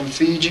import from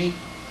Fiji.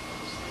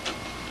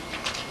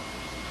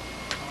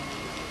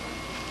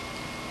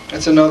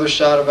 That's another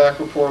shot of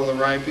Acropora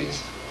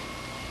loripes.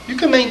 You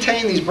can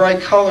maintain these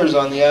bright colors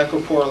on the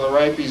Acropora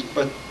loripes,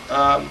 but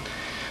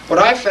what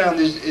I found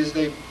is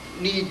they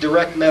need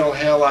direct metal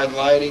halide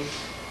lighting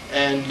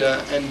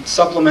and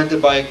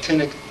supplemented by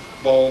actinic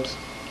bulbs.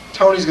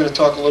 Tony's going to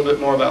talk a little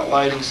bit more about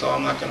lighting, so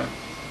I'm not going to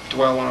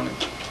dwell on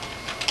it.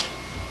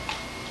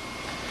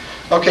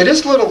 Okay,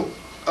 this little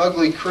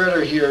ugly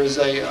critter here is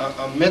a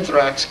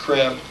Mithrax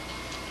crab.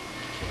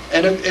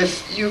 And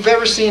if you've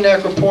ever seen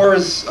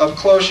acroporas up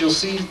close, you'll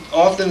see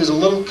often there's a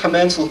little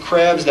commensal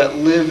crabs that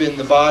live in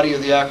the body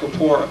of the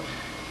acropora.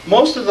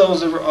 Most of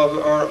those are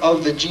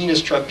of the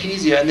genus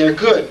Trapezia, and they're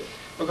good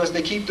because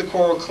they keep the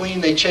coral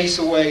clean. They chase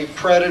away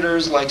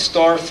predators like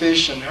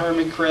starfish and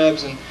hermit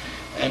crabs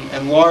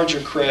and larger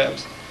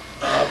crabs.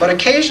 But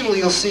occasionally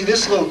you'll see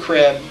this little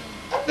crab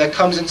that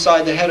comes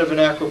inside the head of an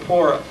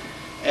acropora.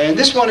 And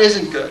this one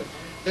isn't good.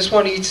 This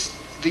one eats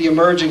the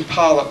emerging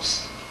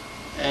polyps.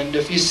 And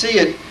if you see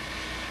it,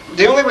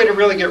 the only way to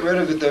really get rid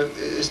of it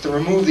is to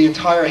remove the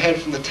entire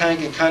head from the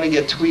tank and kind of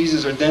get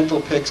tweezers or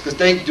dental picks, because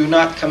they do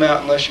not come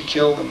out unless you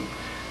kill them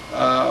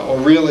or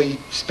really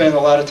spend a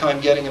lot of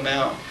time getting them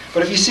out.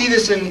 But if you see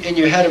this in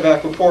your head of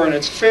acropora, and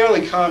it's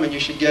fairly common, you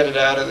should get it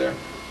out of there.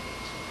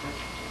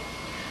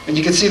 And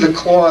you can see the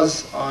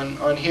claws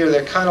on here.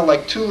 They're kind of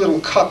like 2 little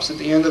cups at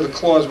the end of the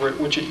claws,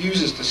 which it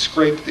uses to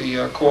scrape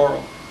the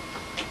coral.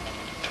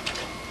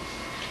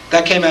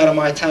 That came out of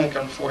my tank,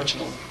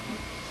 unfortunately.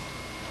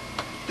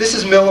 This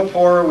is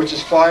Millipora, which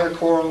is fire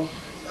coral.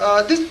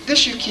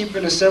 This you keep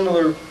in a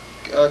similar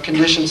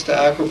conditions to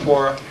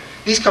acropora.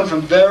 These come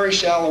from very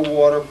shallow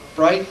water,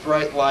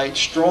 bright light,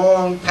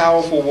 strong,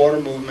 powerful water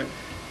movement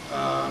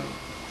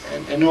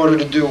in order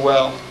to do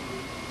well.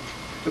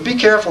 But be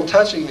careful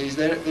touching these.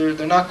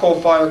 They're not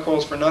called fire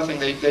corals for nothing.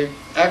 They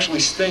actually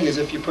sting as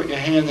if you put your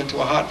hand into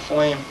a hot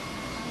flame.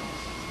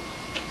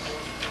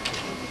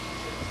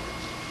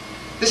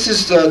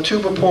 This is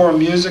Tubiporum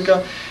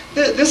musica.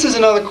 This is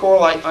another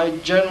coral I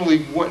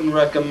generally wouldn't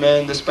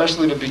recommend,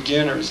 especially to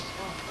beginners.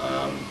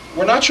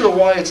 We're not sure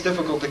why it's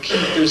difficult to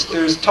keep.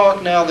 There's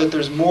talk now that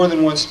there's more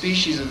than one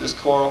species of this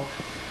coral,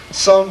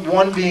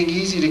 one being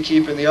easy to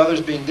keep and the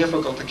others being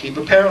difficult to keep.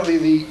 Apparently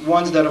the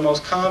ones that are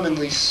most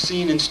commonly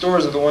seen in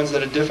stores are the ones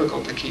that are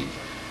difficult to keep.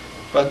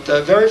 But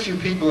very few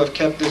people have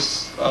kept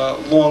this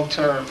long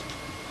term.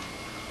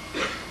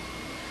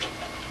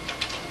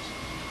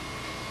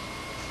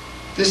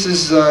 This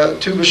is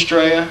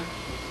Tubostrea.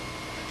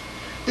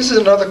 This is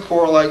another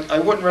coral I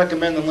wouldn't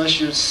recommend unless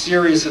you're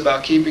serious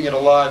about keeping it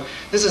alive.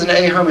 This is an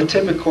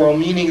ahermatypic coral,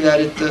 meaning that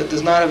it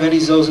does not have any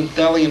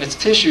zooxanthellae in its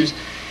tissues,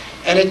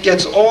 and it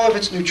gets all of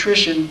its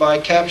nutrition by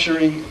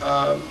capturing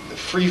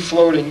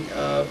free-floating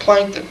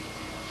plankton.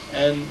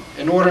 And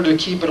in order to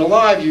keep it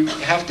alive, you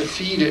have to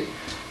feed it,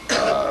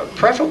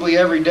 preferably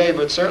every day,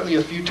 but certainly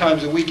a few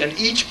times a week. And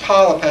each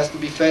polyp has to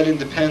be fed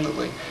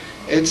independently.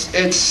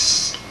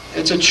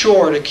 It's a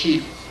chore to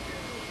keep,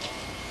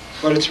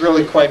 but it's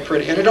really quite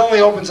pretty. And it only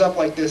opens up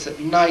like this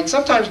at night,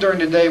 sometimes during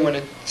the day when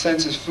it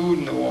senses food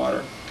in the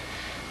water.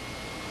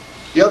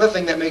 The other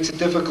thing that makes it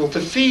difficult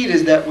to feed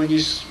is that when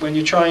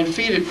you try and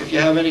feed it, if you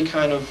have any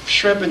kind of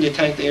shrimp in your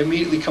tank, they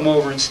immediately come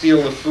over and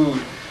steal the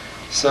food.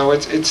 So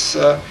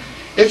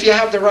if you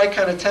have the right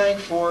kind of tank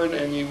for it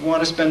and you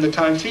want to spend the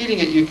time feeding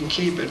it, you can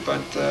keep it.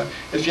 But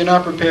if you're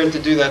not prepared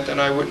to do that, then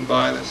I wouldn't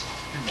buy this.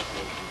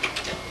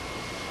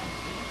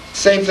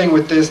 Same thing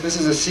with this. This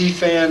is a sea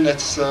fan that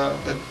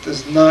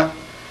does not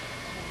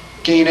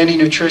gain any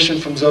nutrition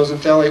from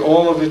zooxanthellae.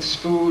 All of its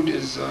food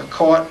is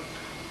caught,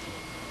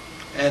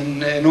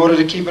 and in order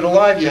to keep it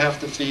alive, you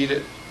have to feed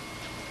it.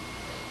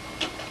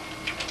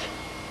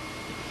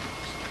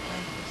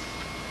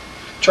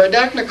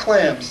 Tridacna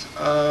clams.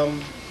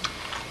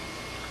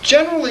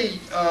 Generally,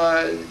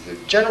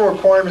 general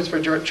requirements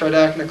for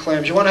Tridacna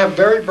clams, you want to have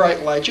very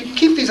bright lights. You can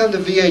keep these under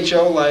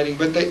VHO lighting,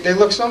 but they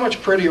look so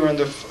much prettier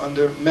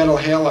under metal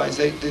halides.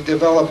 They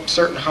develop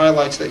certain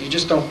highlights that you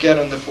just don't get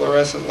under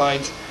fluorescent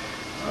lights.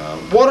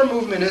 Water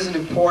movement isn't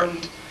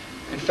important.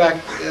 In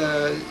fact,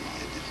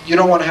 you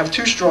don't want to have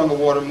too strong a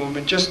water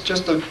movement, just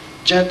a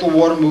gentle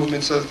water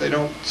movement so that they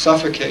don't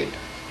suffocate.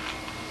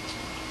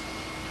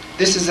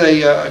 This is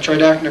a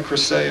Tridacna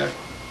crocea.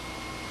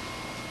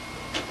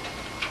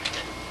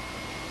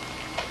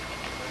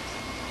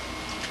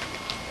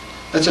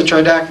 That's a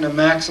Tridacna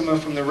maxima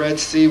from the Red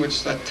Sea, which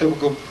is that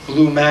typical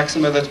blue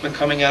maxima that's been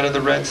coming out of the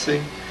Red Sea.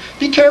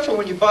 Be careful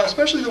when you buy,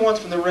 especially the ones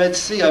from the Red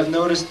Sea. I've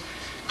noticed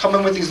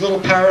coming with these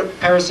little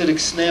parasitic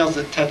snails,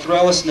 the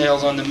Tethrella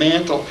snails on the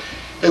mantle.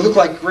 They look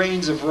like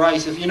grains of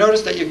rice. If you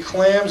notice that your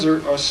clams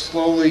are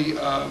slowly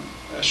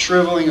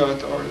shriveling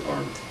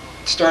or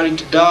starting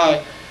to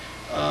die,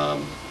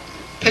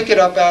 pick it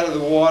up out of the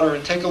water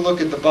and take a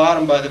look at the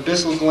bottom by the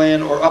byssal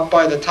gland or up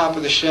by the top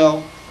of the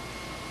shell.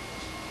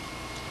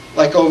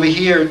 Like over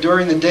here,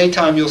 during the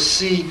daytime, you'll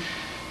see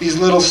these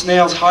little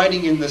snails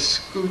hiding in the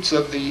scutes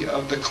of the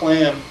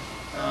clam.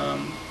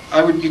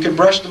 You could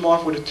brush them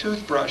off with a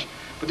toothbrush,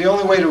 but the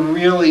only way to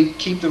really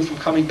keep them from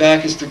coming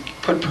back is to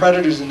put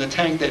predators in the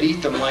tank that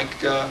eat them, like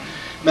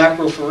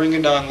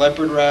Macropharyngodon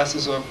leopard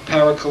wrasses or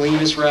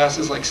Paracalinus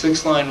wrasses, like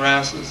six-line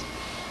wrasses.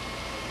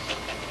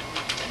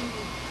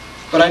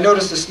 But I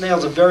noticed the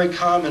snails are very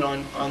common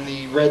on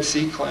the Red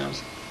Sea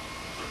clams.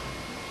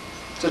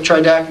 It's a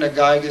Tridacna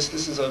gigas.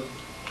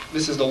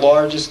 This is the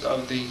largest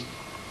of the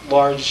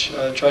large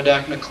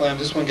Tridacna clams.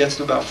 This one gets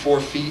to about 4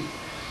 feet.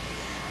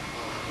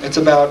 It's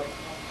about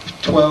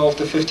 12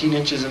 to 15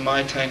 inches in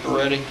my tank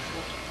already.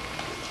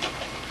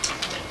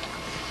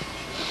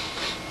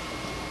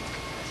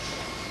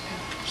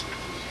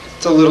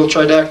 It's a little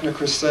Tridacna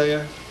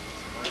crocea.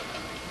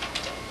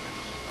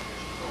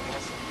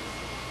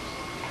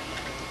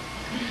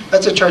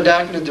 That's a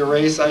Tridacna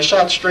durace. I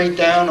shot straight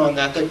down on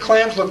that. The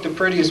clams look the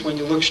prettiest when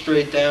you look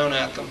straight down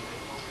at them.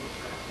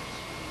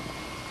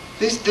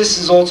 This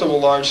is also a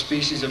large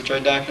species of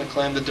Tridacna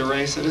clam, the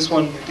durace.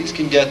 These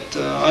can get,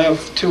 I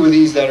have 2 of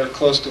these that are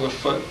close to 1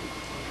 foot.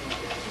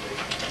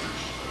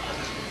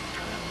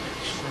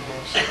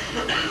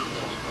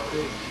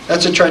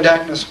 That's a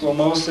Tridacna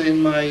squamosa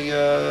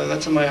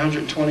that's in my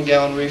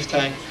 120-gallon reef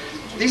tank.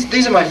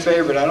 These are my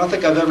favorite. I don't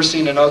think I've ever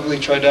seen an ugly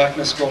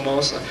Tridacna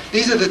squamosa.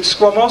 These are the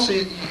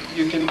squamosa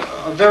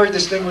are very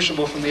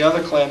distinguishable from the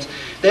other clams.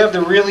 They have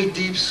the really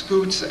deep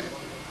scutes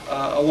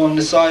along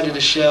the side of the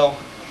shell.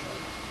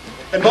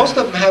 And most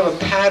of them have a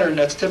pattern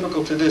that's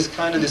typical to this,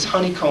 kind of this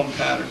honeycomb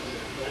pattern.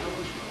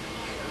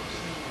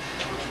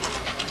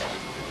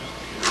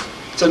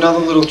 It's another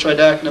little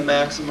Tridacna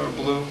maxima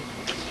blue.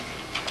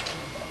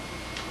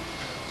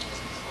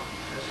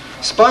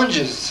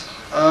 Sponges.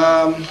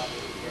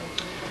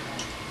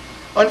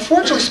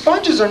 Unfortunately,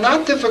 sponges are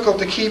not difficult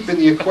to keep in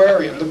the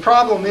aquarium. The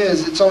problem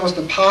is it's almost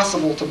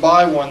impossible to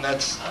buy one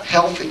that's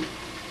healthy.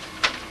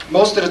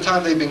 Most of the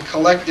time they've been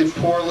collected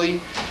poorly,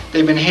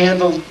 they've been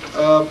handled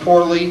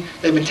poorly,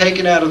 they've been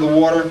taken out of the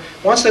water.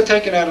 Once they're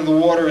taken out of the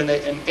water and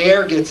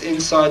air gets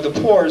inside the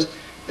pores,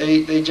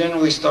 they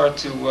generally start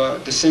to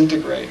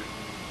disintegrate.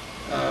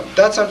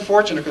 That's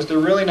unfortunate because they're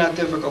really not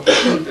difficult to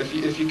keep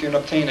if you can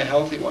obtain a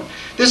healthy one.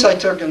 This I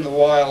took in the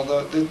wild.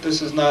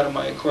 This is not in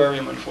my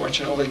aquarium,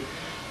 unfortunately.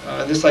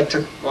 This I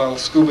took while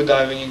scuba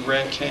diving in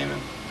Grand Cayman,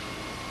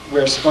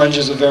 where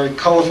sponges are very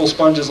colorful.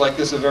 Sponges like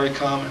this are very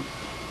common.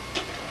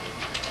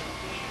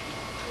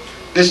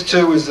 This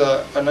too is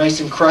a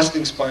nice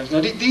encrusting sponge.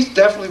 Now these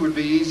definitely would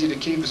be easy to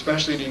keep,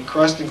 especially the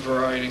encrusting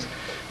varieties.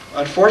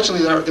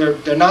 Unfortunately,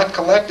 they're not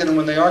collected, and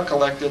when they are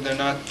collected, they're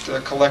not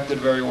collected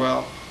very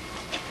well.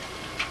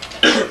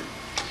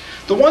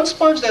 The one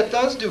sponge that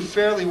does do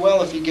fairly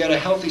well if you get a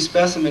healthy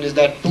specimen is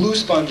that blue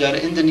sponge out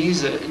of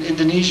Indonesia.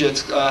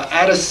 It's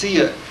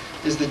Adacea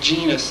is the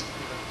genus.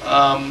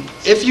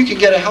 If you can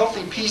get a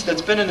healthy piece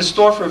that's been in the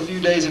store for a few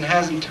days and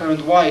hasn't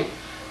turned white,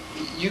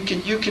 you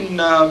can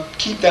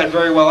keep that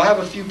very well. I have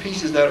a few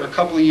pieces that are a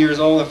couple of years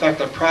old. In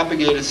fact, I've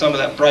propagated some of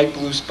that bright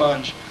blue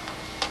sponge,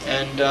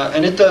 and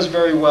it does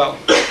very well.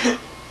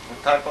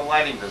 What type of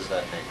lighting does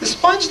that make? The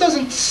sponge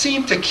doesn't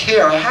seem to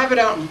care. I have it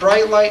out in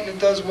bright light and it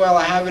does well.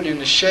 I have it in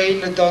the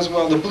shade and it does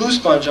well. The blue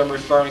sponge I'm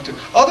referring to.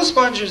 Other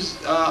sponges,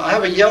 I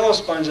have a yellow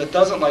sponge that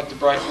doesn't like the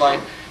bright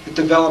light. It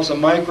develops a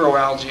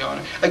microalgae on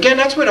it. Again,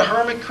 that's where the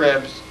hermit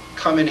crabs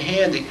come in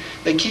handy.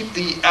 They keep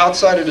the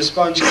outside of the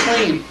sponge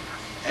clean,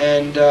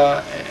 and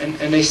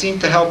they seem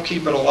to help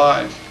keep it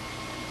alive.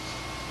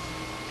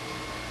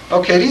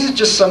 Okay, these are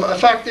just some. In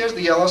fact, there's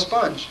the yellow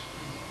sponge.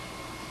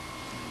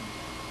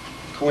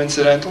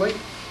 Coincidentally,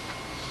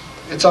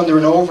 it's under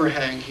an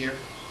overhang here.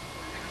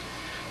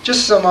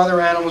 Just some other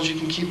animals you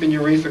can keep in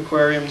your reef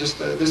aquarium.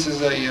 This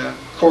is a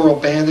coral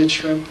banded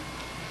shrimp,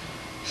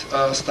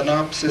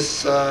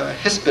 Stenopsis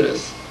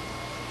hispidus.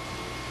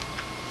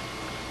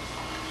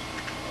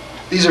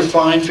 These are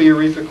fine for your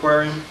reef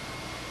aquarium.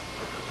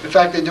 In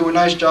fact, they do a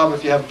nice job.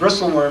 If you have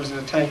bristleworms in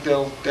the tank,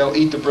 they'll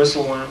eat the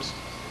bristleworms.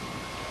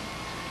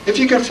 If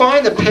you can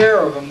find a pair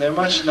of them, they're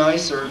much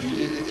nicer.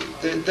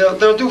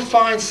 They'll do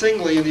fine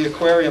singly in the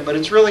aquarium, but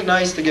it's really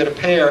nice to get a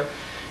pair.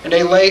 And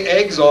they lay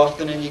eggs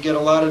often, and you get a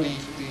lot of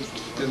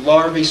the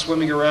larvae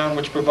swimming around,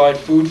 which provide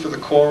food for the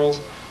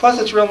corals. Plus,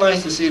 it's real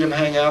nice to see them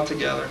hang out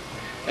together.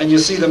 And you'll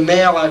see the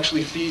male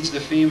actually feeds the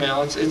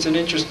female. It's an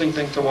interesting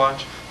thing to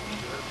watch.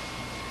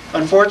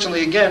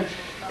 Unfortunately, again,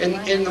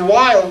 in the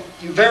wild,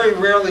 you very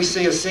rarely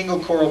see a single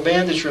coral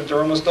banded shrimp. They're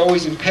almost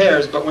always in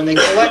pairs, but when they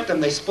collect them,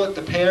 they split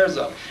the pairs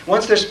up.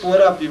 Once they're split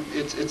up,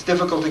 it's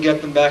difficult to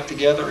get them back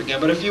together again.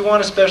 But if you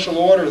want to special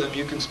order them,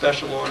 you can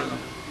special order them.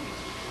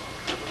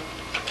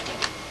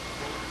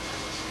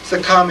 It's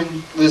a common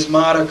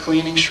Lismata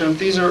cleaning shrimp.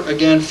 These are,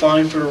 again,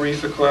 fine for the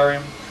reef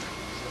aquarium.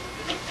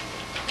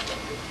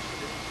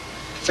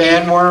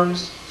 Fan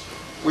worms,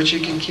 which you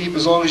can keep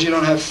as long as you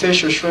don't have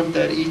fish or shrimp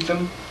that eat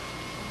them.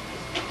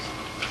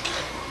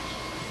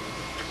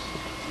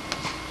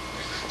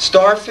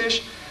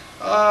 Starfish,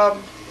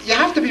 you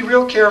have to be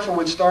real careful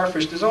with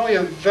starfish. There's only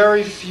a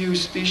very few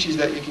species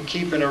that you can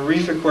keep in a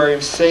reef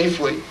aquarium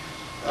safely.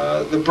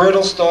 The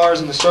brittle stars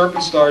and the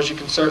serpent stars you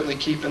can certainly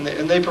keep, and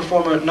they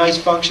perform a nice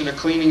function of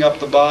cleaning up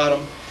the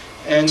bottom.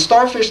 And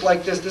starfish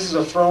like this is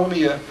a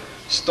Thromia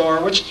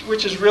star,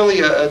 which is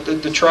really the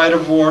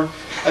detritivore.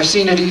 I've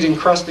seen it eat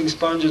encrusting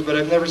sponges, but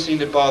I've never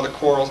seen it bother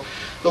corals.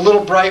 The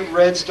little bright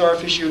red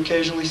starfish you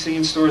occasionally see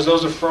in stores,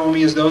 those are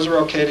Phromias. Those are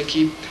okay to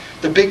keep.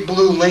 The big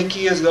blue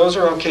Linkias, those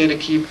are okay to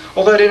keep.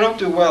 Although they don't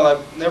do well,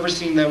 I've never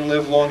seen them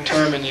live long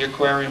term in the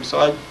aquarium, so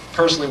I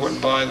personally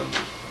wouldn't buy them.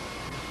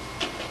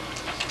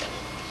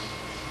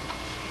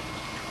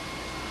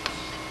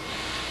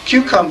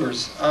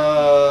 Cucumbers,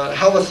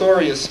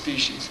 Halothorius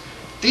species.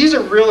 These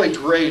are really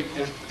great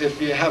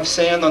if you have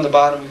sand on the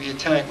bottom of your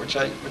tank, which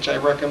I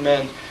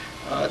recommend.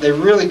 They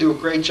really do a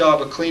great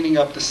job of cleaning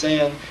up the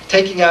sand,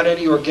 taking out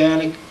any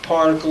organic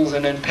particles,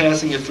 and then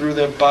passing it through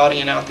their body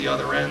and out the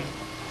other end.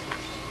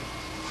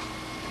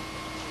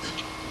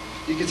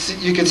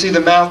 You can see the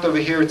mouth over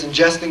here. It's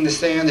ingesting the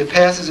sand. It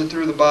passes it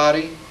through the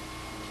body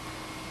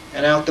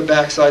and out the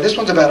backside. This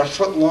one's about 1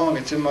 foot long.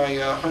 It's in my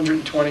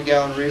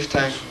 120-gallon reef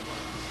tank.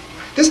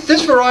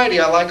 This variety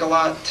I like a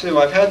lot too.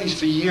 I've had these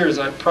for years.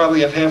 I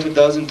probably have half a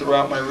dozen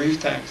throughout my reef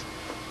tanks.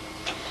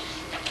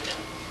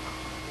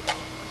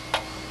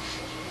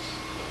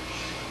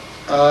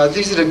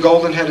 These are the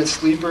golden-headed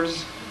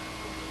sleepers.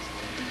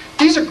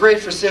 These are great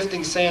for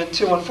sifting sand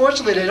too.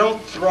 Unfortunately, they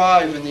don't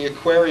thrive in the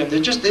aquarium. There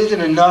just isn't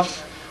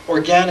enough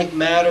organic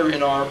matter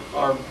in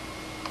our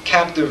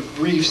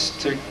captive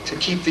reefs to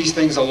keep these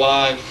things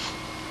alive.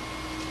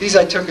 These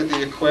I took at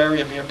the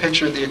aquarium here,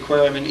 picture at the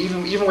aquarium, and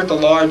even with the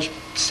large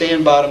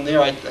sand bottom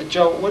there,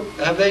 Joe,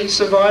 have they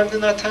survived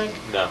in that tank?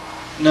 No.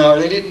 No,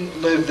 they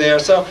didn't live there.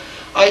 So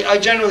I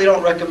generally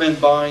don't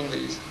recommend buying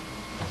these.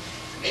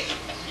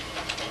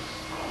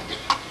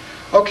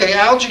 Okay,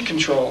 algae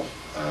control.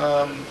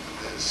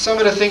 Some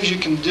of the things you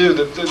can do.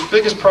 The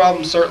biggest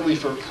problem, certainly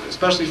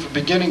especially for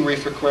beginning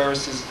reef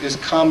aquarists, is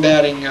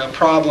combating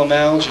problem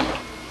algae.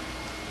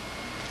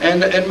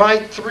 And my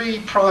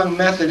three-pronged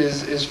method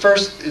is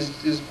first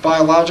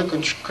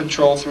biological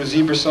control through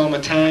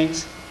Zebrasoma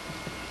tangs,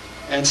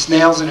 and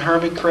snails and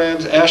hermit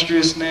crabs,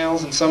 astrea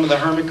snails, and some of the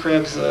hermit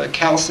crabs,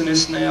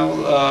 calcinus snail,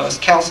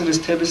 calcinus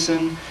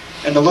tibicin,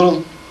 and the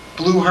little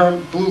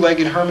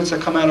blue-legged hermits that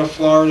come out of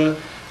Florida,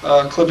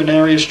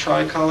 Clibinarius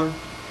tricolor.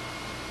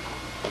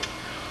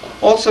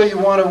 Also, you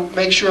want to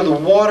make sure the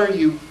water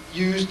you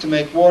use to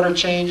make water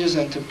changes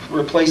and to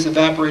replace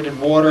evaporated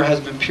water has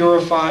been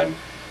purified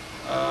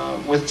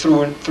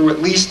through at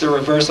least a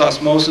reverse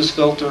osmosis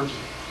filter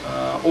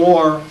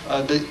or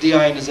the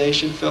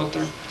deionization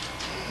filter.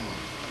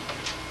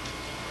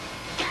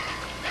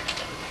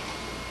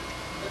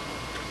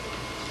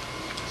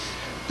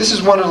 This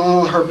is one of the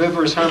little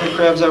herbivorous hermit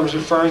crabs I was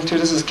referring to.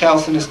 This is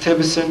Calcinus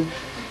tibicin.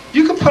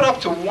 You can put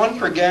up to 1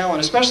 per gallon,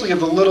 especially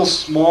of the little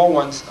small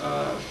ones,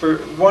 for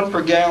 1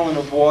 per gallon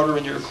of water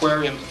in your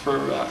aquarium for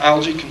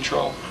algae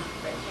control.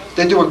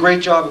 They do a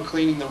great job of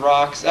cleaning the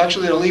rocks.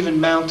 Actually, they'll even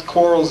mount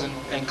corals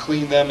and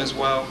clean them as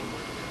well.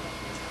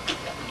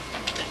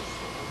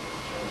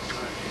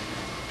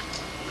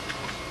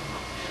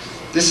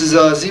 This is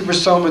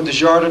Zebrasoma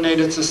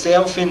desjardinate. It's a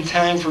sailfin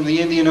tang from the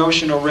Indian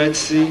Ocean or Red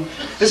Sea.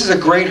 This is a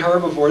great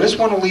herbivore. This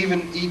one will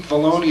even eat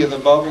Valonia, the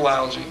bubble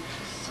algae.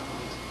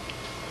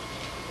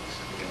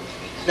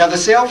 Now the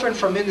sailfin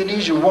from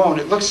Indonesia won't.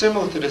 It looks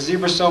similar to the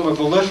Zebrasoma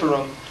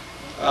voliferum,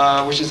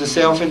 which is a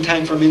sailfin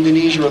tang from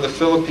Indonesia or the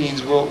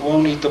Philippines,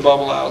 won't eat the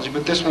bubble algae,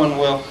 but this one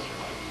will.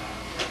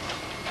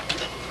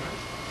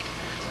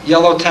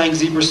 Yellow tang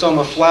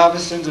Zebrasoma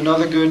flavescens,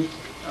 another good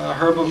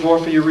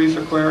herbivore for your reef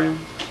aquarium.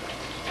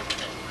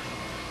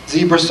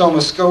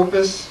 Zebrasoma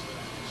scopus.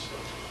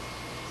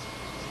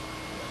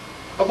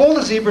 Of all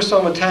the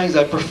Zebrasoma tangs,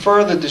 I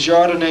prefer the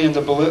desjardinate and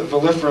the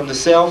voliferum, the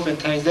sailfin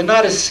tangs. They're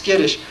not as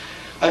skittish.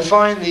 I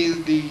find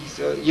the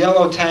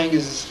yellow tang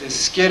is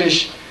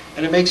skittish,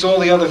 and it makes all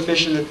the other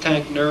fish in the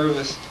tank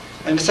nervous.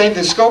 And the same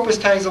thing, Scopus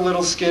tang's a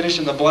little skittish,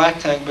 and the black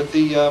tang, but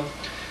the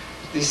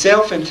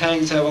sailfin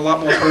tangs have a lot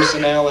more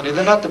personality.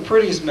 They're not the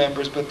prettiest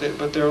members, but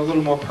they're a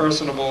little more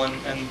personable,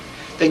 and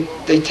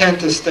they tend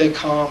to stay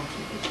calm.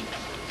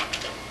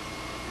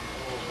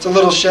 It's a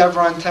little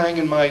chevron tang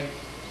in my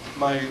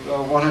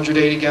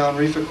 180-gallon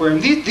reef aquarium.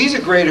 These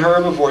are great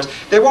herbivores.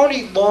 They won't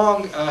eat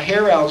long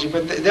hair algae,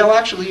 but they'll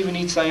actually even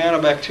eat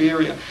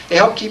cyanobacteria. They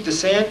help keep the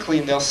sand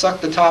clean. They'll suck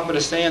the top of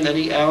the sand and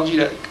eat algae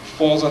that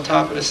falls on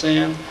top of the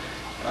sand,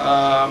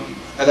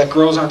 that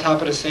grows on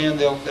top of the sand.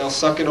 They'll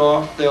suck it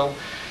off. They'll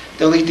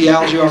eat the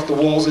algae off the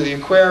walls of the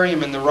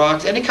aquarium and the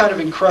rocks. Any kind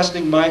of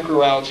encrusting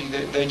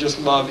microalgae they just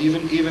love,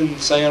 even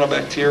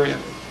cyanobacteria.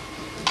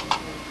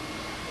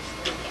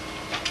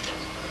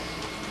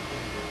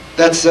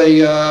 That's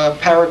a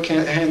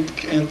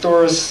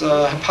Paracanthorus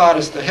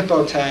hepatus, the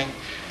hippo tang.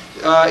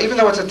 Even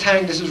though it's a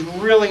tang, this is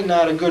really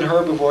not a good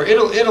herbivore.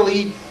 It'll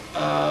eat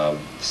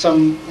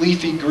some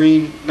leafy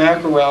green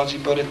macroalgae,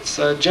 but it's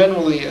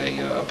generally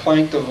a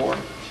planktivore.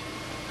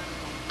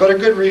 But a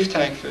good reef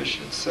tang fish.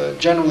 It's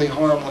generally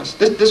harmless.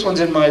 This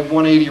one's in my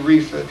 180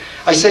 reef.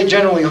 I say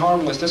generally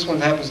harmless. This one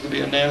happens to be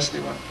a nasty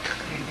one.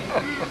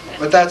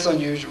 But that's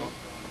unusual.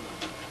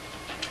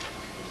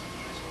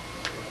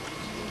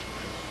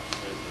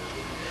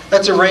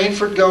 That's a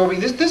Rainford goby.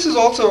 This is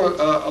also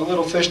a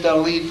little fish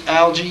that'll eat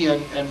algae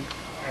and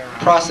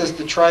process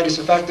detritus.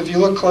 In fact, if you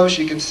look close,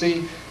 you can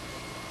see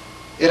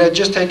it had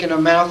just taken a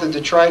mouth of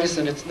detritus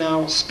and it's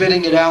now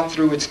spitting it out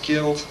through its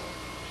gills.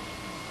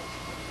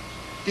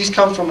 These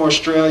come from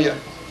Australia.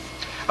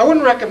 I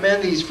wouldn't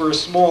recommend these for a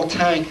small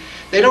tank.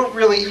 They don't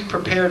really eat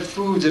prepared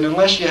foods, and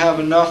unless you have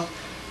enough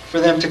for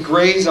them to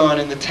graze on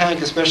in the tank,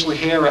 especially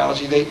hair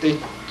algae, they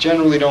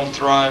generally don't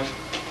thrive.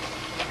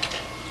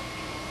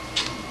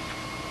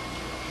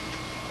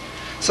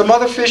 Some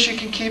other fish you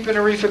can keep in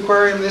a reef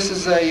aquarium. This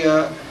is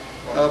a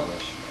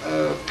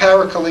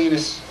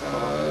Paracalinus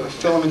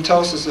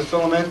filamentosus, a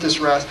filamentous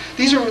wrasse.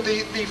 These are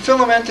the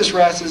filamentous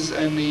wrasses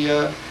and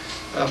the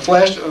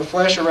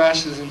flasher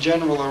wrasses in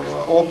general are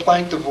all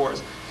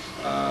planktivores.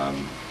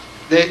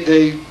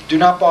 They do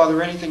not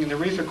bother anything in the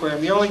reef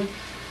aquarium. The only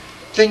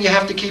thing you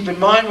have to keep in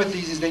mind with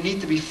these is they need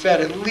to be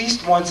fed at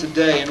least once a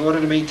day in order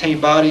to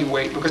maintain body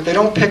weight, because they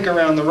don't pick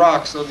around the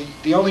rocks, so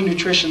the only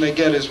nutrition they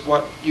get is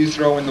what you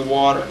throw in the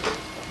water.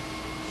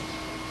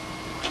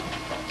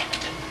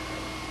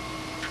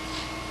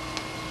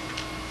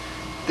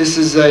 This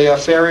is a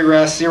fairy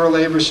wrasse,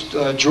 Cerulabris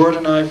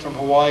jordani from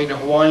Hawaii, the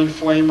Hawaiian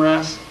flame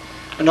wrasse.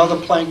 Another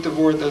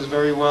planktivore that does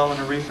very well in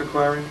a reef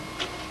aquarium.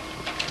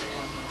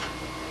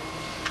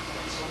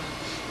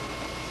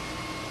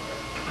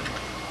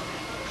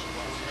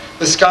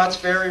 The Scott's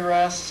fairy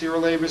wrasse,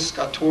 Cerulabris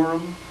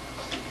scottorum.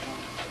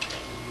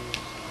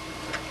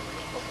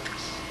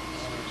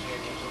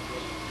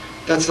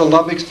 That's the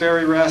Lubbock's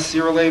fairy wrasse,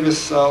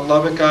 Cerulabris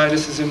lubbocki.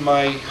 This is in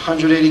my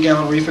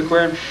 180-gallon reef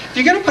aquarium. If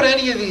you're going to put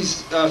any of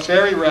these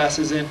fairy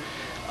wrasses in,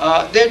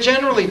 they're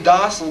generally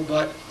docile,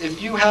 but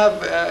if you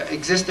have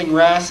existing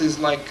wrasses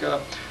like the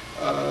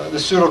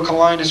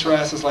pseudocalinus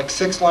wrasses, like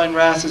 6-line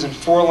wrasses and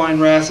 4-line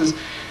wrasses,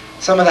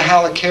 some of the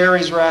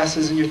halicaris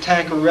wrasses in your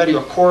tank already,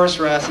 or chorus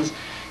wrasses,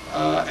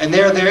 and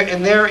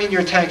they're in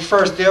your tank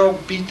first, they'll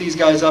beat these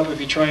guys up if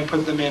you try and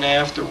put them in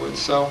afterwards.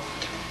 So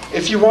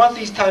If you want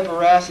these type of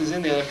wrasses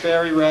in there, the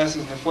fairy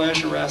wrasses and the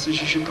flasher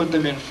wrasses, you should put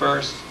them in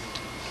first,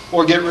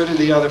 or get rid of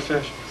the other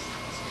fish.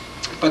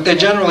 But they're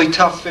generally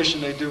tough fish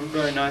and they do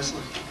very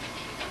nicely.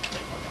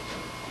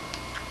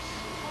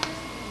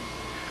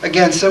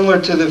 Again, similar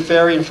to the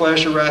fairy and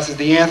flasher wrasses,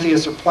 the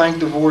anthias are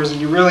planktivores, and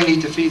you really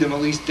need to feed them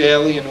at least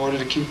daily in order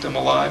to keep them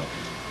alive.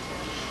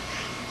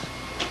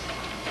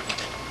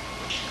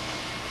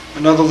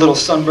 Another little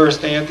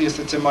sunburst anthias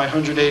that's in my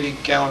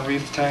 180-gallon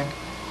reef tank.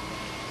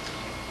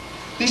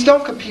 These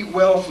don't compete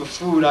well for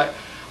food.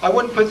 I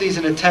wouldn't put these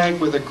in a tank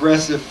with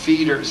aggressive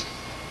feeders.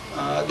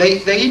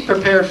 They eat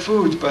prepared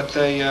foods, but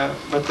they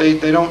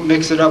don't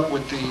mix it up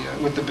with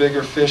the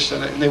bigger fish,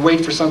 and they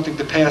wait for something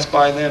to pass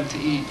by them to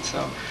eat.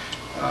 So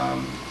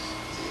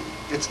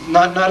it's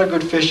not a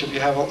good fish if you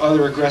have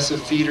other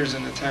aggressive feeders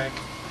in the tank.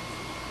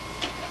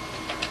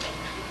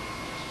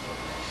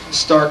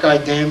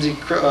 Stark-eyed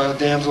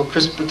damsel,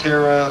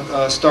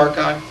 Crispitera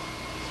stark-eye.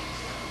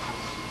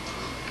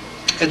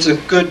 It's a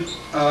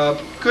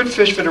good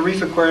fish for the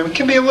reef aquarium. It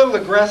can be a little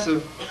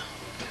aggressive,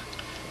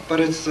 but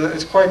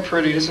it's quite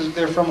pretty.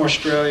 They're from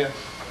Australia.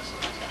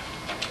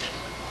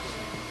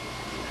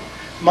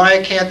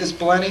 Myacanthus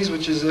blennies,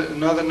 which is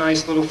another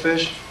nice little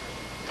fish.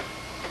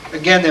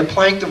 Again, they're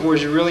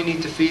planktivores. You really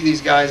need to feed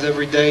these guys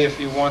every day if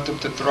you want them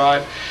to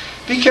thrive.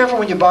 Be careful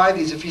when you buy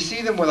these. If you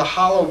see them with a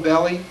hollow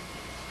belly,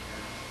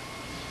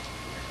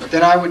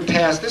 then I would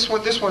pass. This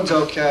one's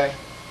okay.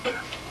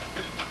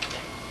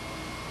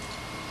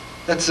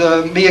 That's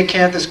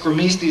Myacanthus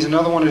gramestes,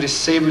 another one of the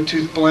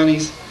saber-toothed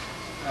blennies.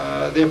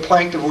 They're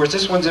planktivores.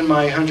 This one's in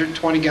my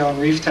 120-gallon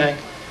reef tank.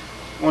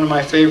 One of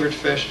my favorite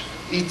fish.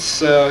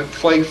 Eats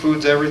flake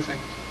foods, everything.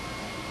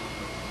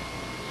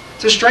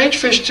 It's a strange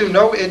fish too.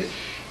 No, it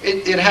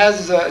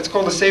has. It's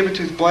called a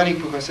saber-toothed blenny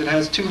because it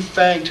has two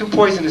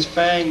poisonous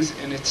fangs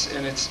in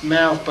its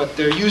mouth, but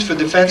they're used for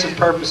defensive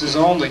purposes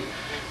only.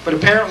 But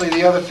apparently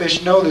the other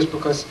fish know this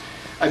because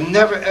I've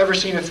never ever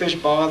seen a fish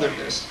bother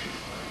this.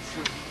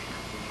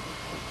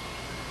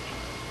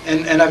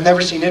 And I've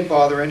never seen it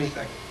bother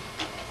anything.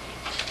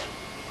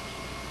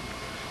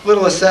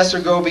 Little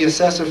assessor goby,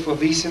 Assessor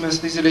flavissimus.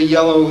 These are the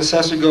yellow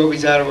assessor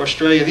gobies out of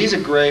Australia. These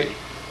are great,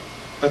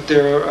 but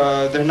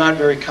they're not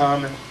very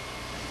common.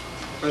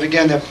 But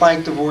again, they're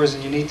planktivores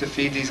and you need to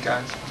feed these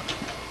guys.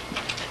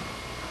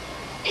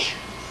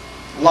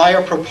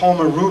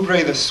 Lyopropoma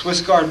rubre, the Swiss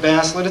guard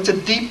basslet. It's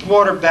a deep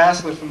water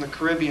basslet from the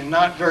Caribbean,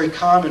 not very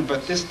common,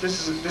 but this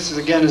is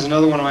again is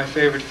another one of my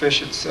favorite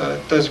fish.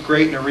 It does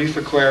great in a reef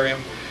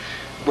aquarium,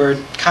 where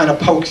it kind of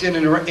pokes in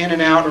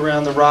and out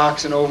around the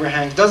rocks and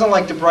overhangs. Doesn't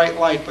like the bright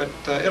light, but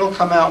it'll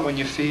come out when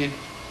you feed.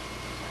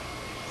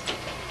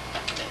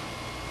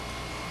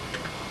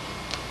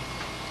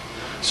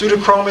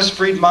 Pseudochromis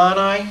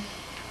friedmani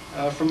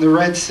from the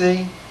Red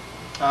Sea.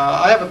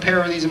 I have a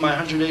pair of these in my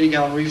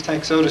 180-gallon reef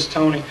tank. So does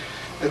Tony.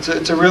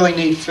 It's a really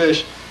neat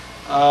fish.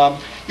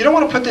 You don't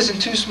want to put this in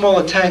too small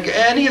a tank.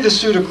 Any of the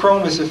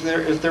pseudochromis,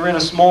 if they're in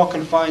a small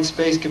confined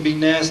space, can be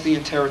nasty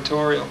and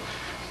territorial.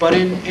 But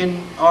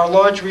in our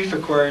large reef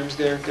aquariums,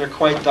 they're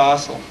quite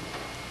docile.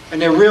 And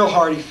they're real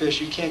hardy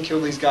fish. You can't kill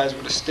these guys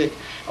with a stick.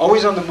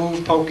 Always on the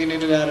move, poking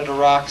in and out of the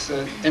rocks.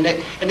 And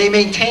they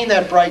maintain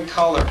that bright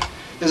color.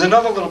 There's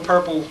another little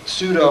purple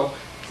pseudo,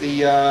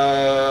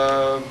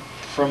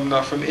 from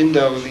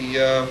Indo,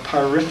 the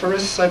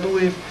Pyriferus, I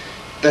believe.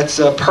 That's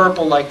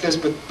purple like this,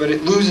 but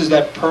it loses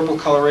that purple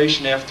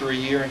coloration after a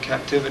year in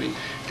captivity.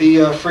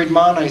 The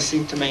Friedmani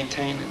seem to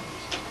maintain it.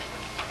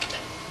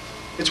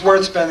 It's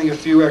worth spending a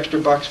few extra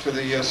bucks for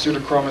the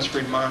Pseudochromis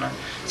friedmani.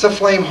 It's a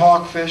flame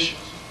hawk fish.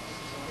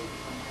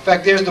 In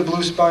fact, there's the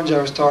blue sponge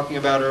I was talking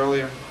about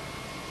earlier.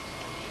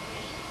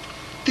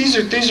 These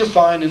are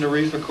fine in the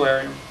reef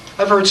aquarium.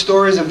 I've heard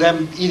stories of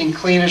them eating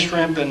cleaner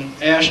shrimp and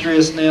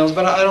astrea snails,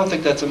 but I don't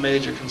think that's a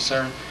major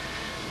concern.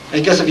 I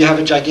guess if you have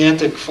a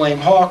gigantic flame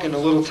hawk and a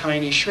little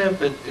tiny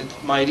shrimp, it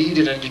might eat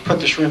it and you put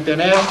the shrimp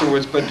in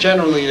afterwards, but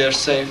generally they're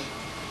safe.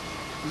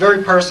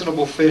 Very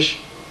personable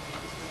fish.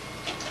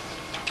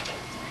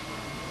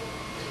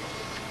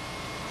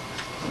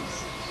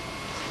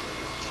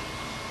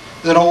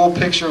 There's an old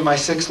picture of my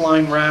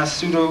 6-line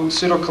wrasse,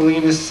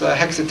 Pseudocalenus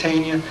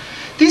hexatania.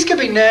 These can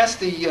be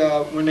nasty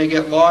when they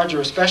get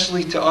larger,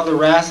 especially to other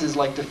wrasses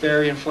like the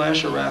fairy and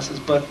flasher wrasses,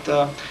 but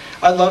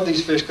I love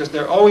these fish because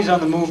they're always on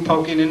the move,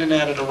 poking in and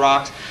out of the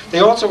rocks. They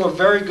also have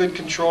very good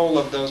control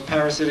of those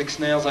parasitic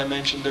snails I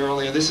mentioned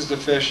earlier. This is the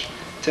fish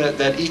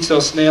that eats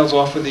those snails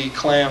off of the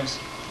clams.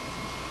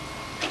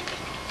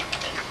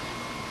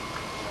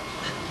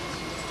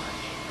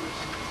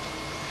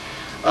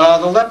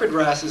 The leopard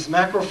wrasses,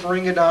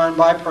 Macropharingodon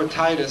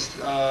bipartitus.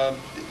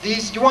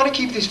 You want to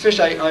keep these fish,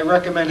 I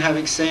recommend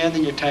having sand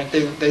in your tank.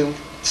 They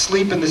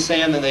sleep in the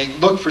sand and they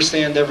look for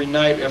sand every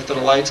night after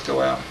the lights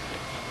go out.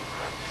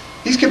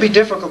 These can be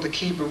difficult to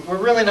keep, but we're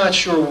really not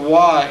sure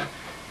why.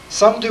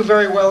 Some do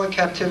very well in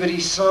captivity,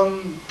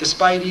 some,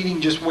 despite eating,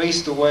 just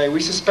waste away.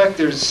 We suspect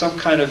there's some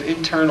kind of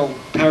internal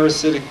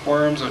parasitic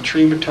worms or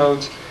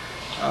trematodes.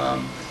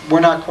 We're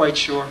not quite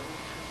sure.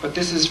 But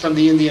this is from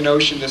the Indian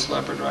Ocean, this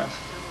leopard wrasse.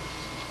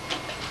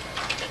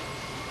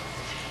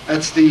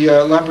 That's the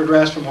leopard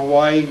wrasse from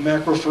Hawaii,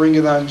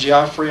 Macropharyngodon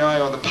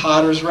geoffreyi, or the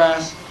potter's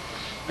wrasse.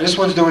 And this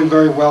one's doing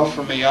very well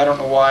for me. I don't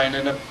know why. And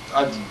then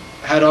I've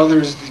had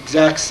others the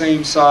exact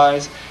same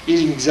size,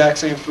 eating the exact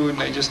same food,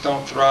 and they just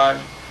don't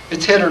thrive.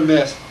 It's hit or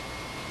miss.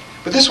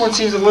 But this one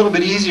seems a little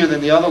bit easier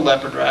than the other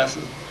leopard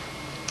wrasses.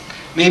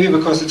 Maybe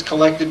because it's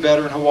collected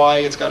better in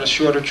Hawaii, it's got a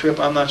shorter trip,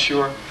 I'm not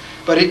sure.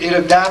 But it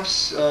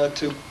adapts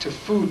to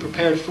food,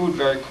 prepared food,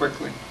 very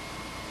quickly.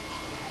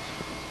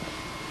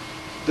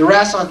 The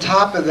wrasse on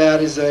top of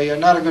that is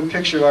not a good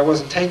picture. I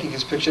wasn't taking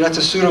his picture. That's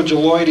a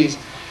pseudogeloides.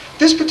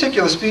 This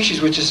particular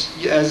species, which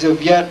is as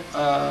of yet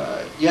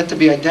to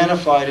be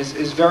identified,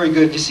 is very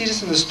good. If you see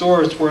this in the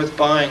store, it's worth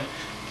buying.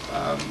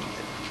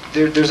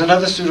 There's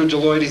another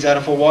pseudogeloides out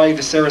of Hawaii,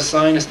 the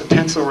Ceracinus, the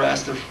pencil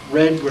wrasse, the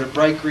red with a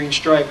bright green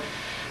stripe.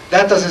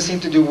 That doesn't seem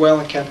to do well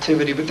in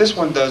captivity, but this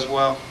one does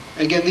well.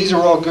 Again, these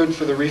are all good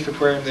for the reef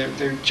aquarium.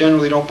 They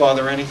generally don't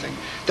bother anything.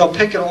 They'll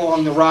pick it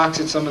along the rocks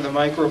at some of the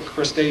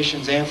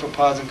microcrustaceans,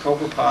 amphipods, and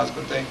copepods,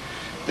 but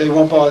they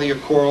won't bother your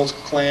corals,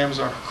 clams,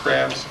 or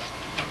crabs.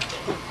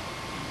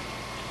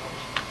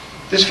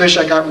 This fish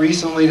I got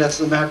recently, that's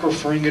the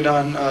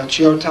Macropharyngodon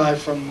chiotai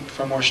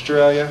from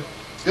Australia.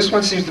 This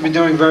one seems to be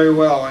doing very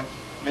well.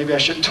 Maybe I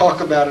shouldn't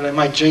talk about it, I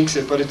might jinx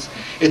it, but it's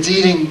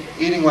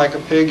eating like a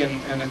pig,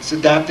 and it's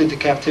adapted to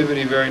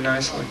captivity very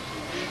nicely.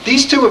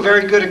 These two are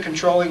very good at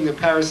controlling the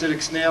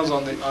parasitic snails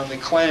on the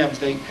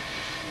clams. In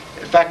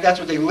fact, that's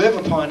what they live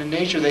upon in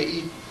nature.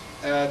 They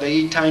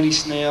eat tiny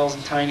snails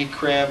and tiny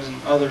crabs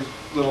and other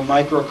little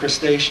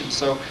microcrustaceans.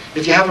 So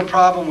if you have a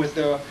problem with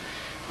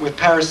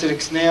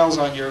parasitic snails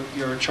on your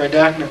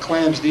tridacna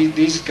clams,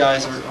 these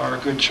guys are a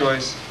good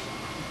choice.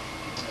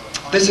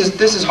 This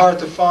is hard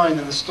to find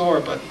in the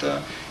store, but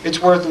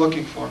it's worth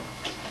looking for.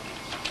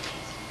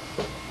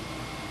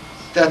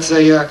 That's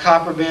a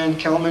copper band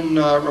Kelman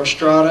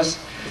rostratus.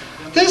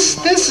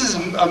 This is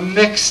a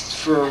mixed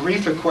for a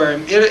reef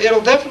aquarium. It'll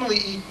definitely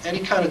eat any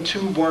kind of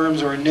tube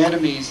worms or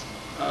anemones.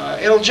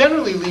 It'll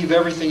generally leave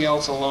everything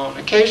else alone.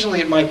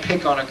 Occasionally it might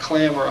pick on a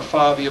clam or a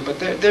fabia, but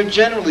they're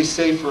generally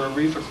safe for a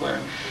reef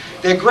aquarium.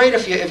 They're great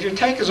if your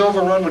tank is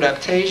overrun with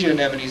Aptasia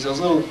anemones, those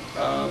little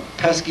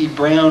pesky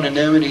brown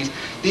anemones.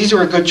 These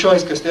are a good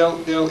choice because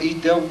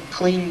they'll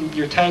clean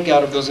your tank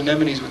out of those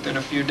anemones within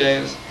a few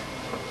days.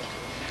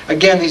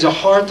 Again, these are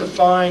hard to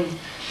find.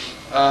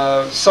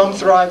 Some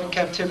thrive in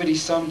captivity,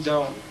 some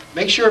don't.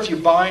 Make sure if you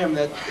buy them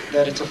that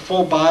it's a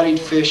full-bodied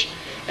fish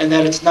and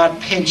that it's not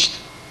pinched.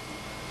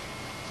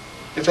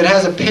 If it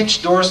has a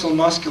pinched dorsal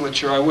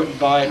musculature, I wouldn't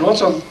buy it. And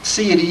also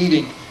see it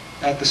eating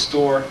at the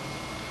store.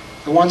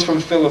 The ones from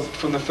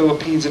the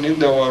Philippines and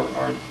Indo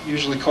are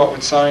usually caught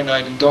with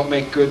cyanide and don't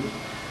make good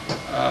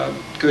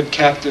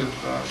captive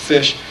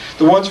fish.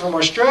 The ones from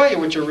Australia,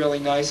 which are really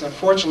nice,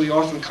 unfortunately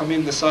often come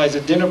in the size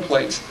of dinner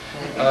plates.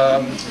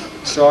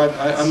 So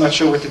I'm not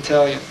sure what to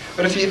tell you.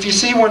 But if you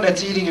see one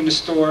that's eating in the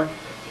store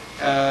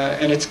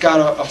and it's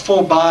got a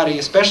full body,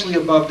 especially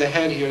above the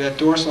head here, that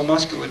dorsal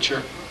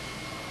musculature,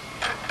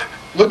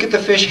 look at the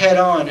fish head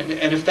on,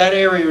 and if that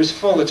area is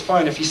full, it's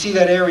fine. If you see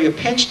that area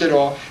pinched at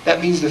all, that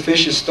means the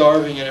fish is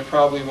starving and it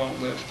probably won't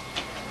live.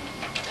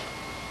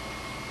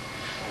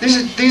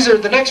 These are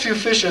the next few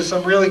fish are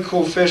some really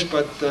cool fish,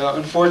 but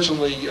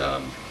unfortunately,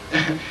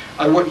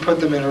 I wouldn't put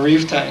them in a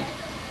reef tank.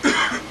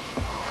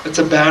 It's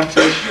a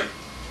batfish.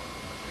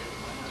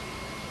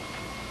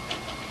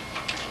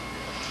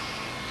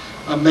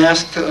 A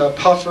masked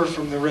puffer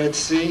from the Red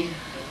Sea.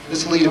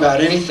 This will eat about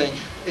anything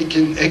it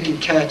can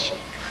catch.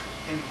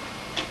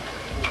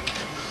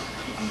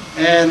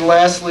 And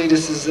lastly,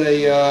 this is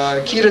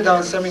a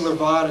Chaetodon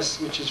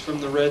semilarvatus, which is from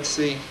the Red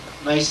Sea.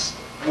 Nice.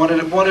 One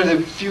of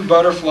the few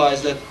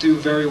butterflies that do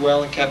very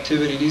well in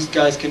captivity. These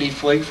guys can eat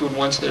flake food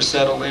once they're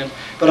settled in,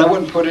 but I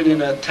wouldn't put it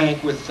in a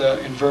tank with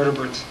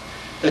invertebrates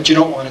that you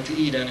don't want it to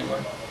eat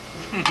anyway.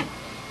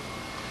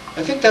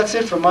 I think that's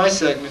it for my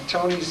segment.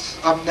 Tony's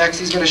up next.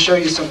 He's going to show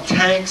you some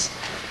tanks,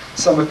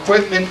 some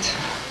equipment,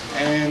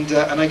 and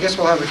I guess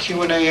we'll have a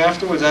Q&A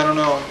afterwards. I don't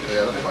know.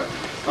 Yeah, that's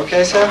fine.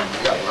 Okay, Sam?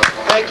 Yeah,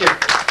 Thank you.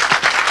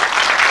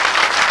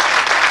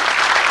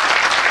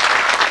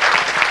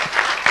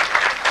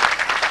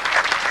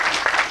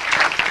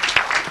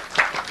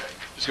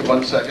 just give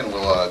 1 second.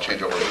 We'll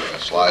change over the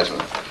slides.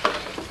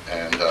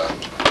 And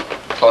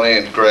Tony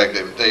and Greg,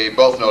 they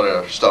both know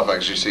their stuff,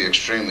 as you see,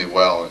 extremely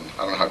well. And I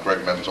don't know how Greg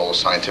remembers all the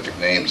scientific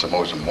names. I'm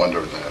always in wonder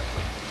of that.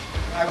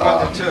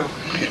 I wonder too.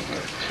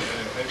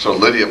 So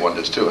Lydia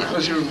wonders too. How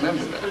does he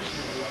remember that?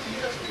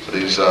 So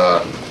these,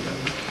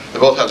 they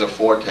both have their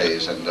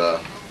fortes, and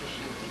I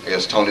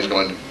guess Tony's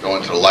going to go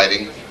into the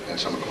lighting and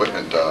some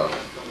equipment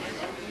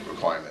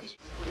requirements.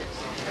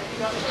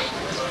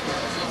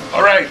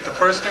 All right, the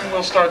first thing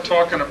we'll start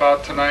talking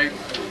about tonight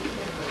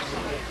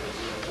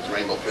It's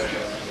rainbow fish.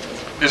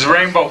 is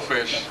rainbow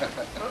fish.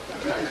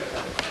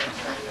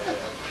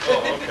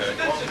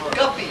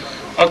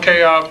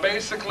 Okay,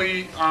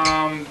 basically,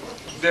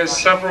 there's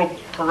several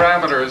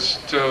parameters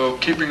to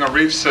keeping a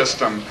reef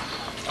system.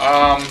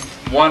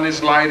 One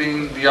is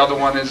lighting, the other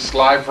one is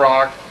live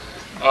rock,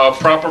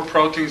 proper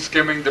protein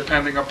skimming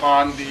depending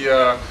upon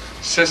the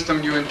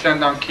system you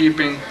intend on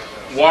keeping.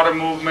 Water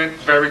movement,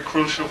 very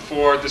crucial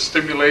for the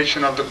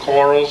stimulation of the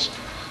corals.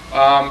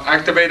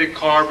 Activated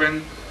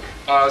carbon,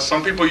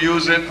 some people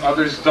use it,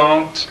 others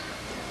don't.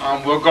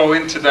 We'll go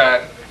into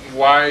that,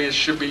 why it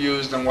should be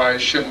used and why it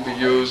shouldn't be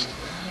used.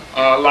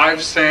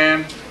 Live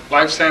sand.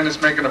 Live sand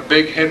is making a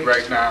big hit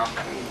right now.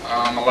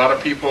 A lot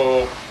of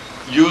people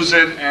use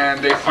it and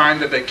they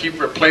find that they keep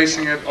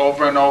replacing it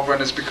over and over,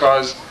 and it's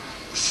because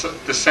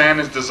the sand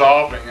is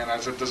dissolving, and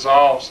as it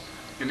dissolves,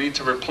 you need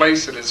to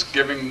replace it. It's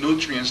giving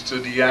nutrients to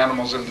the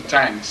animals in the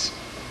tanks.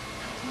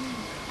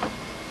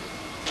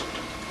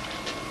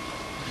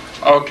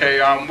 Okay,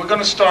 we're going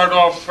to start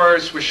off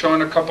first with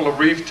showing a couple of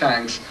reef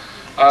tanks.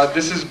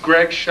 This is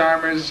Greg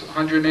Schiemer's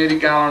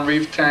 180-gallon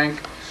reef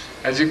tank.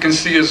 As you can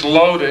see, it's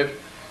loaded.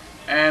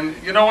 And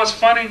you know what's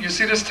funny? You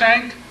see this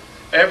tank?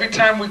 Every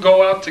time we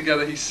go out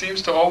together, he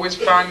seems to always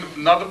find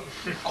another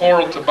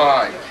coral to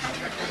buy.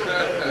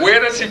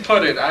 Where does he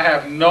put it? I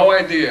have no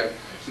idea.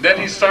 Then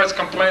he starts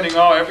complaining,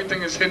 oh,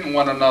 everything is hitting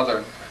one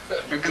another.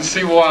 You can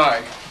see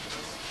why.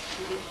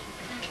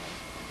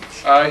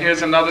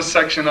 Here's another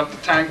section of the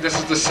tank. This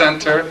is the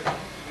center.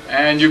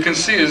 And you can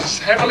see it's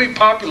heavily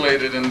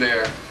populated in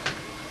there.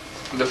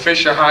 The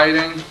fish are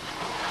hiding.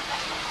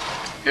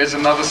 Here's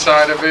another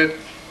side of it.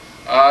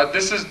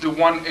 This is the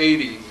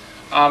 180.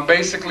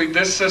 Basically,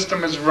 this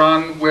system is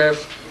run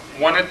with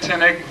one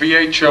actinic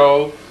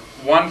VHO,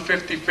 one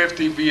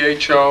 50-50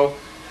 VHO,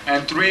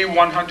 and three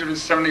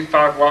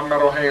 175 watt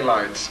metal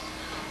halides.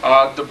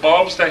 The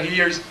bulbs that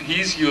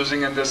he's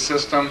using in this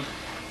system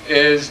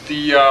is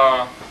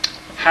the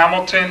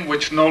Hamilton,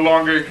 which no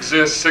longer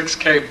exists,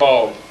 6K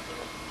bulb.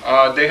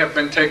 They have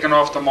been taken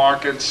off the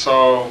market,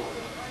 so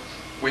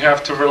we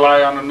have to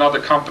rely on another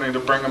company to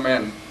bring them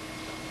in.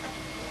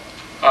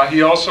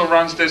 He also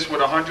runs this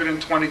with a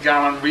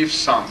 120-gallon reef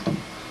sump,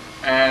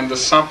 and the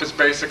sump is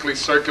basically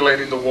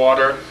circulating the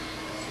water.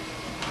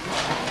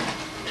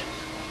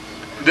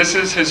 This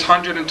is his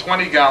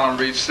 120-gallon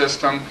reef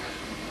system.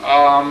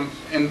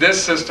 In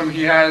this system,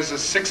 he has a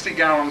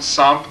 60-gallon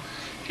sump.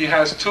 He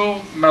has two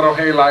metal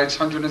halides,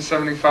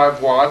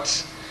 175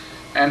 watts,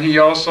 and he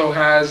also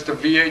has the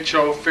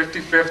VHO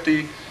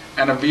 50-50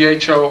 and a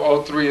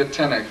VHO 03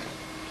 actinic.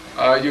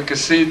 You can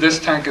see this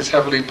tank is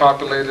heavily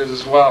populated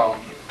as well.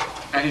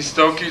 And he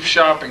still keeps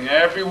shopping.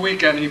 Every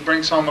weekend he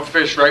brings home a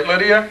fish, right,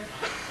 Lydia?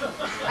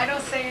 I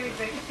don't say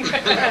anything.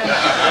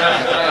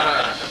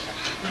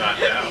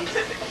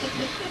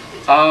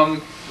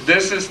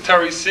 This is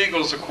Terry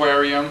Siegel's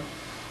aquarium.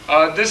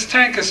 This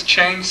tank has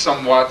changed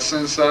somewhat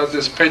since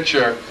this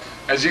picture.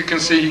 As you can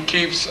see, he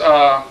keeps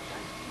a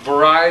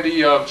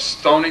variety of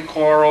stony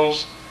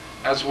corals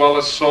as well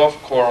as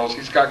soft corals.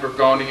 He's got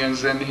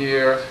gorgonians in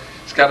here.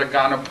 He's got a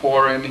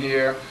gonopore in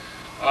here.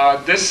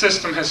 This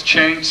system has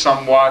changed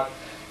somewhat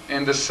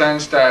in the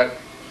sense that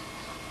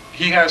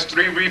he has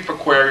 3 reef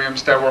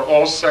aquariums that were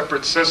all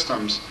separate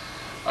systems.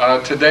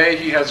 Today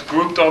he has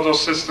grouped all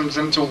those systems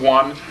into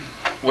one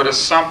with a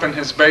sump in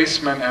his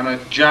basement and a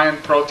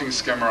giant protein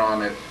skimmer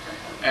on it.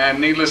 And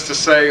needless to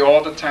say,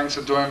 all the tanks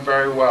are doing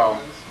very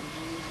well.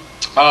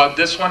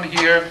 This one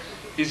here,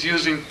 he's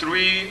using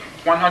 3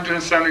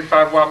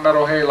 175 watt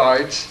metal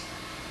halides,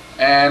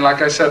 and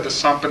like I said, the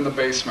sump in the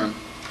basement.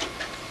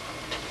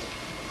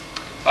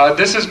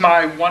 This is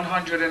my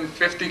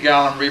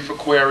 150-gallon reef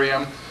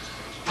aquarium.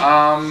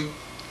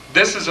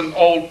 This is an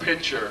old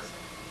picture.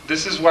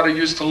 This is what it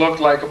used to look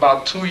like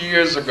about 2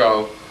 years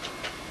ago.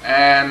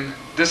 And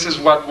this is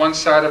what one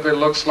side of it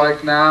looks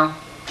like now.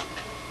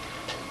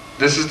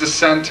 This is the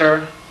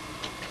center.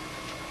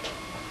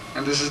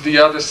 And this is the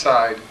other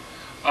side.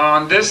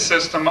 On this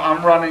system,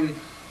 I'm running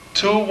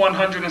 2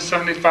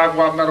 175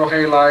 watt metal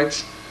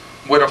halides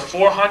with a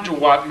 400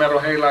 watt metal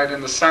halide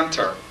in the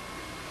center.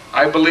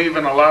 I believe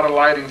in a lot of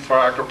lighting for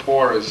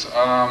acroporas.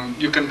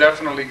 You can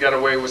definitely get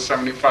away with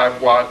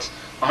 75 watts,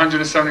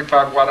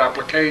 175 watt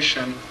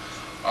application,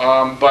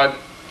 but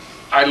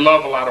I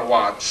love a lot of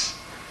watts.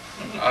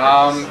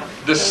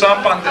 The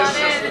sump on this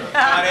system,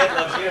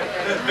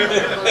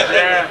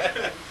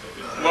 yeah,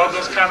 well,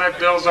 those kind of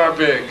bills are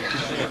big.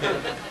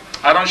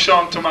 I don't show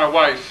them to my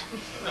wife.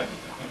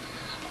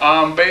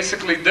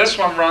 Basically, this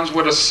one runs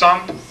with a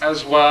sump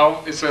as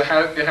well. It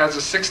has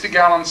a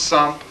 60-gallon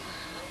sump.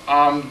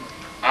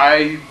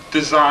 I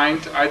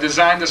designed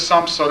the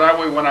sump so that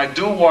way when I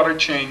do water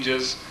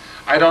changes,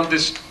 I don't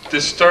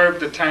disturb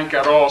the tank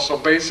at all. So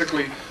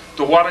basically,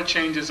 the water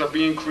changes are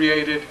being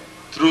created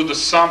through the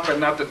sump and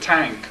not the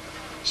tank.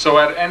 So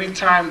at any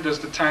time does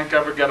the tank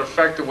ever get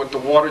affected with the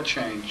water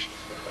change.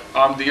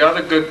 The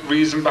other good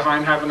reason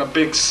behind having a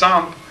big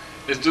sump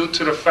is due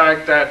to the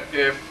fact that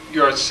if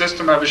your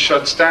system ever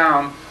shuts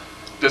down,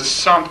 the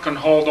sump can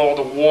hold all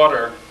the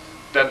water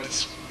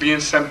that's being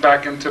sent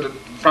back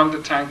from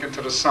the tank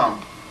into the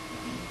sump.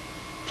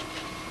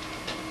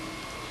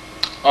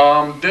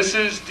 This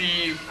is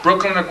the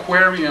Brooklyn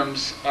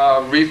Aquariums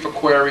Reef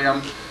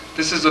Aquarium.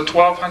 This is a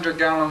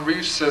 1,200-gallon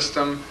reef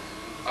system.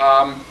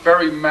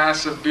 Very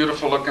massive,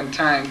 beautiful looking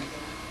tank.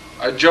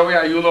 Joey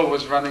Aiulo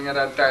was running it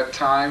at that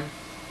time,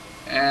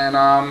 and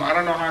I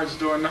don't know how it's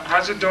doing.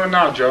 How's it doing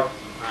now, Joe?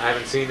 I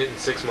haven't seen it in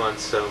 6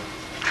 months, so.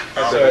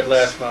 I saw it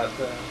last month.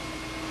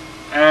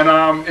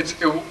 And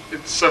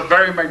it's a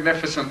very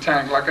magnificent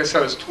tank. Like I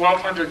said, it's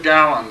 1,200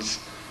 gallons.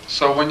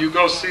 So when you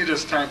go see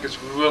this tank,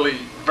 it's really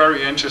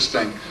very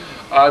interesting.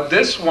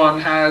 This one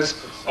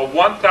has a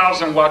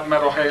 1,000 watt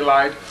metal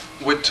halide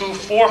with two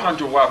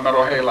 400 watt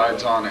metal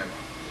halides on it.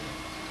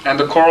 And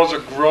the corals are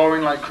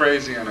growing like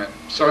crazy in it.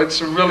 So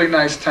it's a really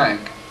nice tank.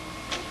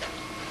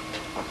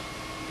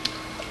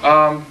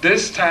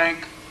 This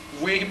tank,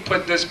 we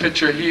put this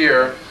picture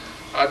here.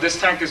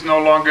 This tank is no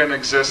longer in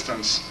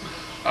existence.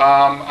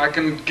 I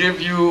can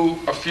give you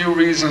a few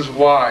reasons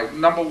why.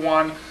 Number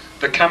one,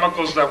 the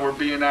chemicals that were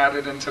being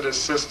added into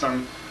this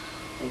system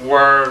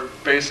were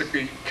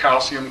basically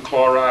calcium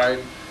chloride,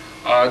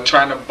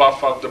 trying to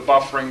buff up the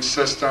buffering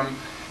system.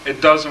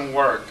 It doesn't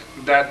work.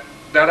 That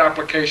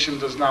application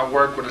does not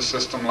work with a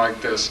system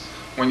like this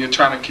when you're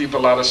trying to keep a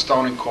lot of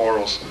stony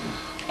corals.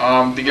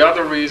 The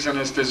other reason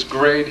is this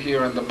grade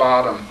here in the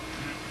bottom.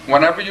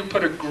 Whenever you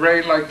put a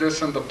grade like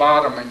this in the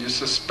bottom and you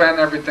suspend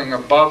everything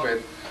above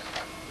it,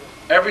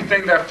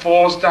 everything that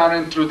falls down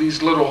in through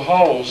these little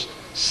holes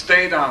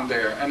stay down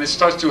there, and it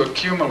starts to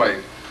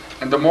accumulate.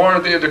 And the more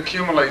it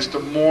accumulates, the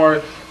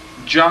more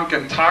junk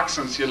and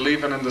toxins you're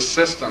leaving in the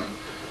system.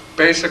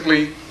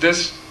 Basically,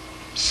 this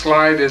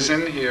slide is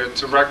in here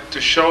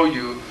to show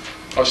you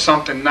of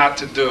something not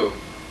to do.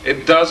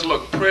 It does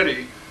look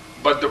pretty,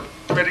 but the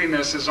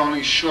prettiness is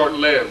only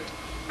short-lived,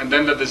 and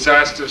then the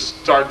disasters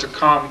start to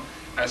come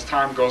as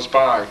time goes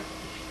by.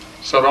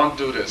 So don't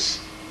do this.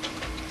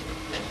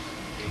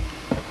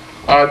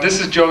 This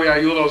is Joey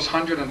Aiulo's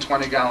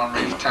 120-gallon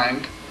reef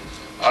tank.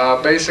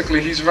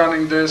 Basically, he's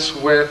running this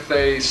with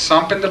a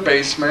sump in the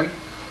basement,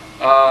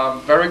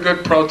 very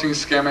good protein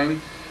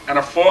skimming, and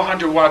a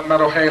 400-watt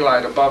metal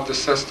halide above the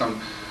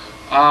system.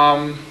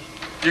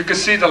 You can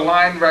see the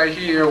line right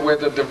here where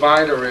the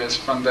divider is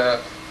from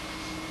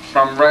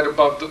right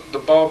above the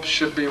bulb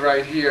should be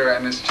right here,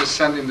 and it's just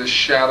sending the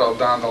shadow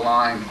down the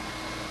line.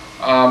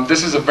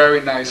 This is a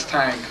very nice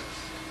tank,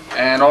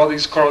 and all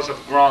these corals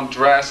have grown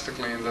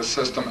drastically in this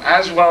system.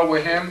 As well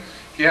with him,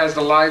 he has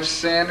the live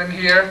sand in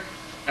here,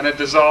 and it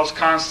dissolves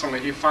constantly.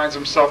 He finds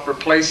himself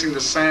replacing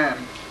the sand.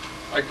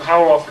 Like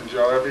how often,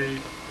 Joe?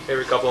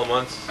 Every couple of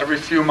months. Every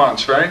few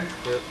months, right?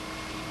 Yep.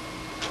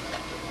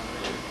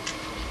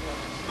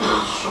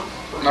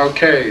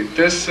 Okay,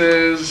 this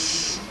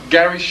is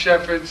Gary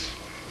Shepard's.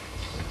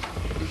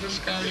 Is this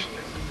Gary?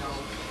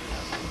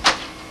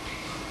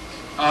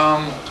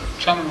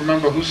 Trying to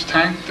remember whose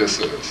tank this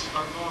is.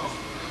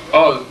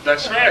 Oh,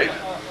 that's right.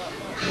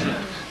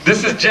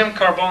 This is Jim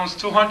Carbone's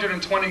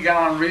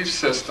 220-gallon reef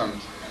system.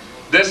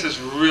 This is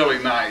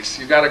really nice.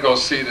 You got to go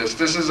see this.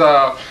 This is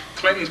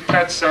Clinton's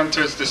Pet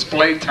Center's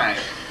display tank.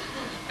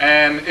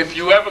 And if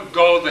you ever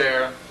go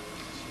there,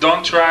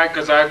 don't try,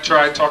 because I've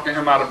tried talking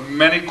him out of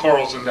many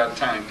corals in that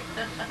tank.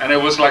 And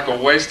it was like a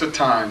waste of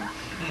time.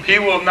 He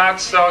will not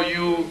sell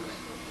you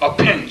a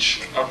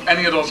pinch of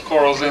any of those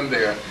corals in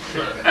there.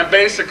 And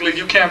basically,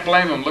 you can't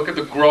blame him. Look at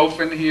the growth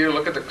in here.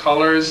 Look at the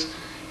colors.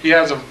 He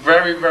has a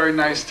very, very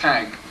nice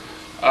tank.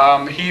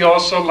 He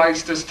also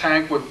lights this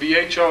tank with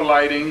VHO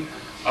lighting,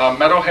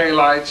 metal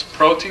halides,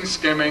 protein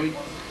skimming,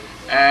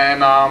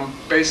 and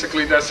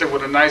basically that's it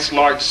with a nice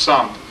large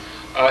sump.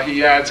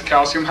 He adds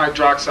calcium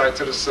hydroxide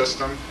to the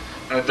system,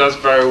 and it does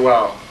very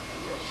well.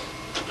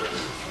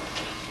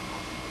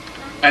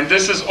 And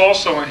this is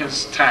also in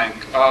his tank.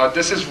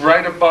 This is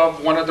right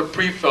above one of the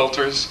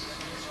pre-filters,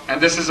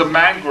 and this is a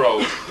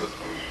mangrove.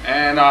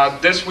 And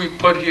this we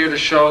put here to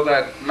show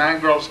that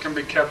mangroves can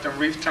be kept in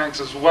reef tanks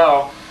as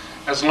well,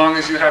 as long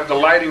as you have the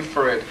lighting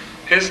for it.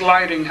 His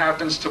lighting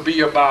happens to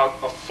be about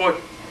a foot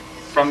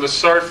from the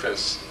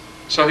surface,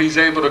 so he's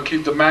able to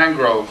keep the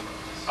mangrove.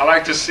 I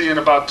like to see in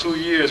about 2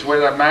 years where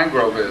that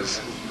mangrove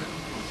is.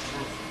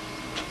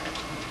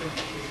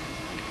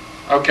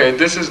 Okay,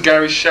 this is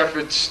Gary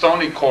Shepard's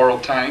stony coral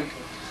tank.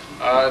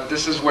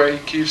 This is where he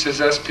keeps his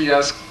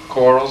SPS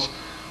corals.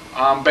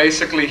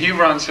 Basically, he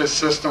runs his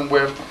system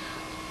with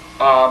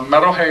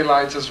metal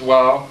halides as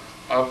well,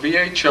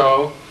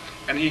 VHO,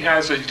 and he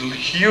has a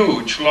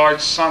huge,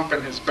 large sump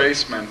in his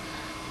basement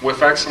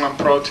with excellent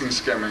protein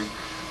skimming.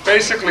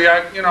 Basically,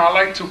 I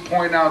like to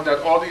point out that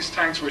all these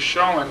tanks we're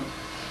showing,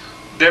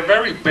 they're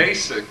very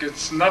basic.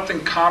 It's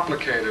nothing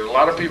complicated. A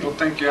lot of people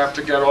think you have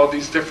to get all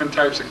these different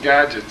types of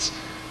gadgets.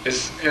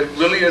 It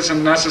really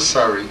isn't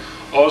necessary.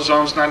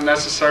 Ozone's not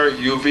necessary,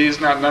 UV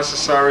is not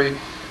necessary.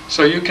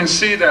 So you can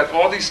see that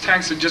all these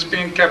tanks are just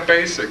being kept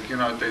basic. You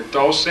know, they're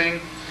dosing,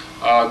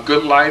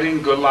 good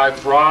lighting, good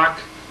live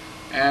rock,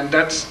 and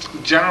that's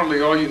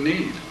generally all you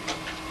need.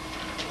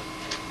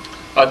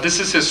 This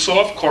is his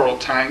soft coral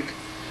tank,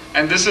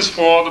 and this is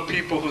for all the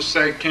people who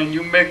say, can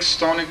you mix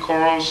stony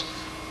corals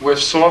with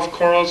soft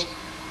corals?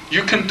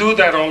 You can do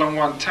that all in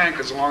one tank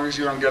as long as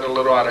you don't get a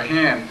little out of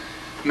hand.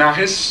 Now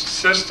his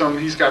system,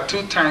 he's got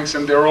 2 tanks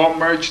and they're all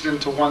merged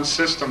into one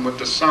system with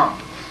the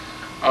sump.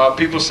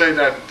 People say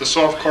that the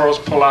soft corals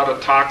pull out a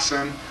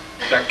toxin.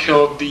 that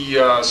killed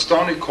the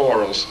stony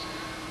corals.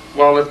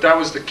 Well, if that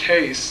was the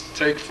case,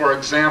 take for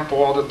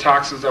example all the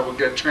toxins that would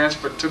get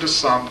transferred to the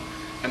sump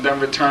and then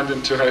returned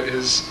into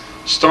his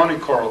stony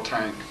coral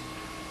tank.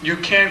 You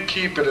can't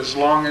keep it as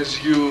long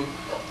as you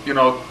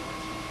know,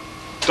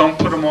 don't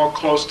put them all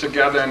close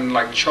together and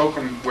like choke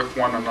them with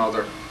one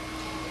another.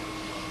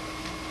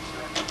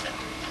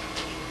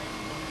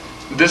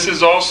 This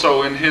is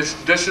also in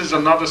his, this is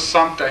another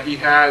sump that he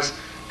has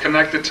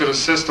connected to the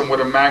system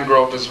with a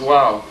mangrove as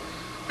well.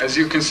 As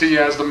you can see, he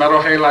has the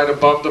metal halide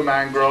above the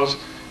mangroves,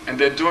 and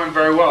they're doing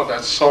very well.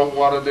 That's salt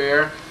water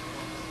there.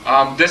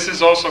 This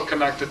is also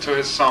connected to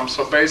his sump.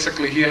 So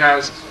basically he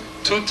has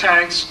 2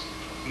 tanks,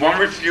 1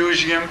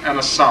 refugium, and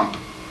a sump.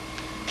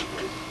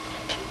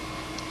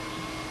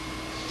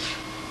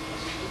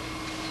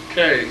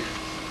 Okay.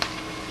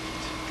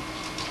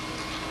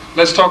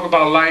 Let's talk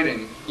about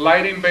lighting.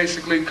 Lighting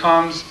basically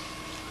comes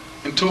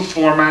in 2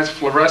 formats,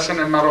 fluorescent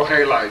and metal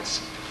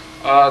halides.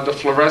 The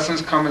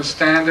fluorescents come in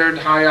standard,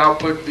 high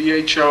output,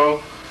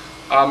 VHO.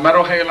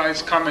 Metal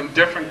halides come in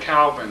different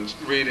Kelvin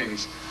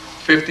readings,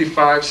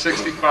 55,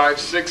 65,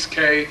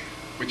 6K,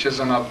 which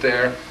isn't up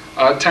there,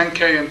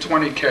 10K and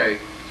 20K.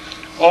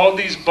 All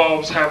these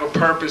bulbs have a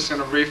purpose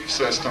in a reef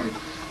system,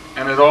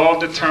 and it all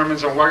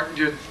determines on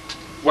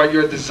what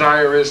your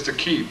desire is to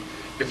keep.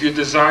 If you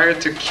desire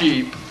to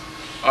keep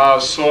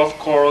soft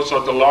corals or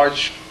the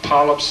large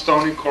polyp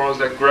stony corals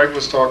that Greg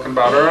was talking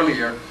about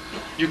earlier,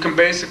 you can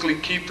basically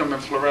keep them in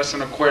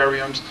fluorescent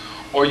aquariums,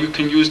 or you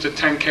can use the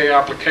 10K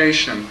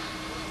application.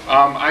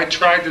 I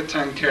tried the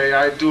 10K.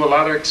 I do a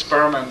lot of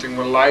experimenting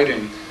with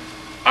lighting.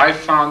 I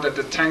found that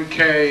the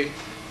 10K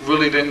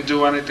really didn't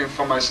do anything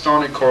for my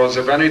stony corals.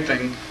 If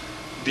anything,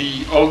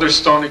 the older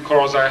stony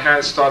corals I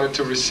had started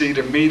to recede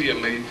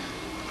immediately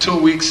 2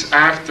 weeks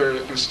after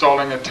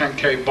installing a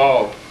 10K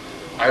bulb.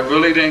 I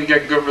really didn't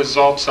get good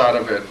results out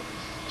of it,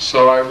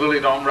 so I really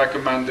don't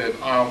recommend it.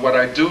 What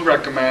I do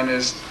recommend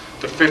is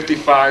the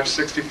 55,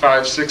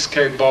 65,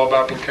 6K bulb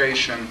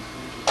application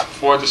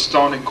for the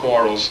stony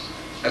corals.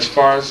 As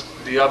far as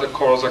the other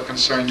corals are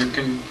concerned, you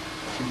can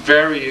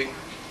vary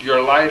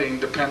your lighting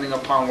depending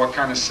upon what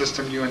kind of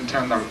system you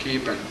intend on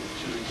keeping.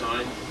 Excuse me,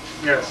 Tony.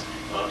 Yes.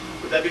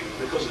 Would that be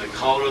because of the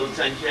color of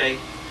the 10K?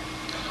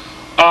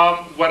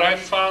 What I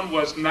found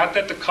was not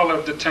that the color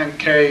of the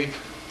 10K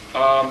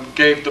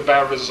gave the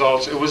bad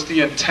results, it was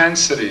the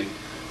intensity.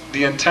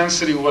 The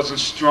intensity wasn't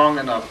strong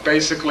enough.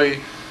 Basically,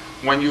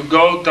 when you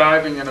go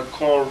diving in a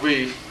coral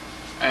reef,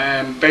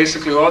 and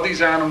basically all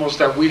these animals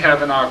that we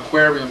have in our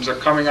aquariums are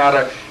coming out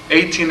of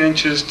 18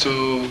 inches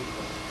to,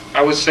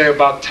 I would say,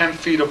 about 10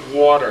 feet of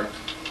water.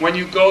 When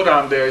you go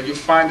down there, you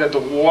find that the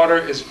water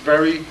is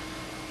very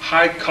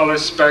high color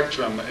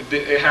spectrum.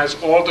 It has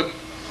all the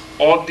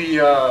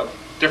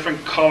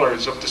different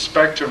colors of the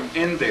spectrum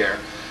in there.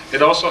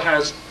 It also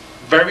has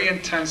very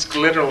intense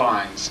glitter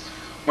lines.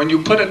 When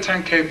you put a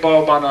 10K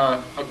bulb on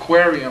an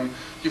aquarium,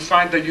 you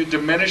find that you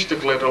diminish the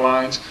glitter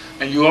lines,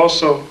 and you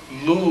also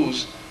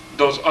lose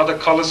those other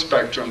color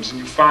spectrums, and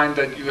you find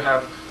that you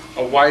have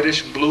a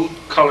whitish blue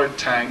colored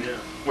tank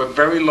with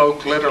very low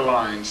glitter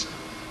lines.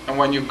 And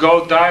when you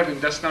go diving,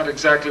 that's not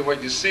exactly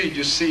what you see.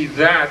 You see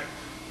that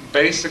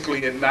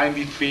basically at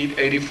 90 feet,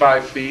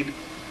 85 feet.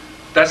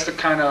 That's the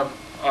kind of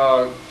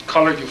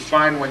color you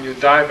find when you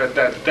dive at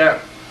that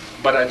depth.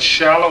 But at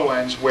shallow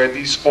ends, where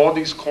all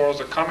these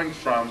corals are coming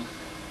from,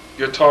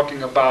 you're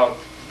talking about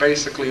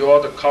basically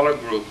all the color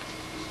group.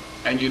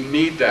 And you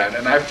need that.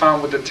 And I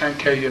found with the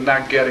 10K, you're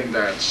not getting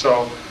that.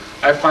 So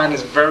I find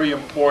it's very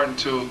important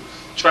to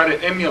try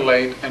to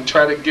emulate and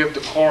try to give the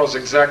corals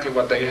exactly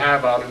what they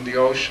have out in the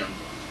ocean.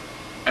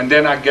 And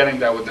they're not getting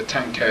that with the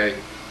 10K.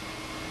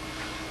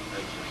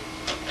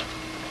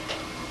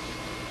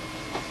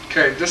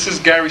 Okay, this is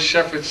Gary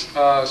Shepard's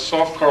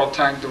soft coral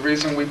tank. The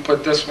reason we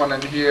put this one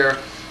in here,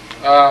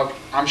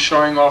 I'm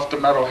showing off the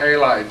metal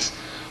halides.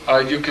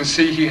 You can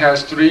see he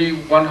has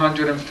 3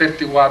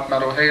 150 watt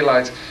metal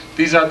halides.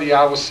 These are the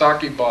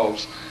Awasaki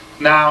bulbs.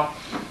 Now,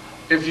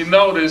 if you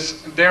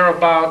notice, they're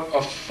about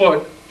a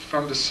foot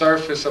from the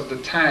surface of the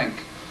tank.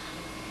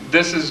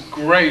 This is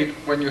great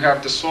when you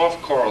have the soft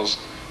corals.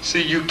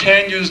 See, you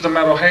can use the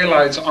metal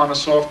halides on a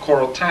soft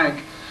coral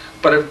tank,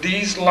 but if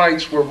these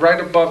lights were right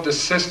above the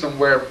system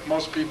where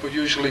most people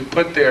usually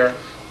put their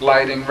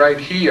lighting right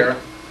here,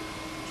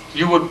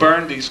 you would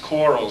burn these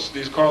corals.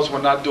 These corals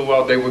would not do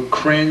well. They would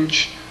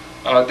cringe.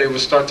 They would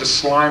start to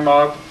slime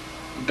up.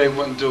 They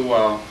wouldn't do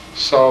well.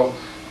 So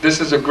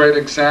this is a great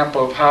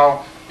example of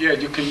how, yeah,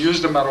 you can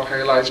use the metal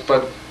halides,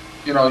 but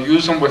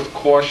use them with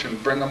caution.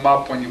 Bring them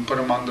up when you put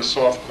them on the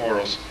soft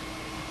corals.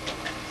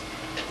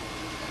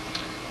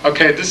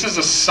 Okay, this is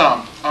a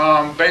sump.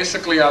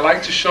 Basically, I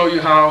like to show you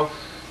how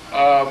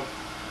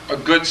a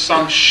good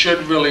sump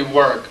should really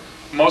work.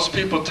 Most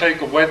people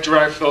take a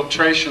wet-dry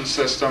filtration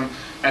system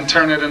and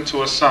turn it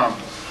into a sump.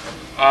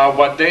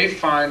 What they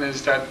find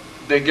is that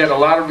they get a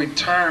lot of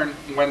return.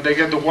 When they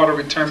get the water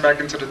returned back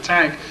into the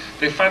tank,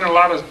 they find a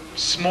lot of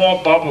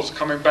small bubbles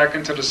coming back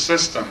into the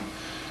system.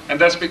 And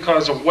that's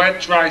because a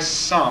wet-dry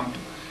sump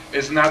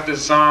is not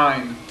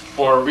designed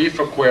for a reef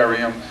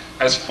aquarium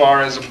as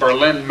far as a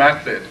Berlin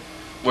method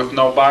with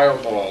no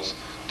bioballs.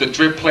 The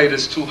drip plate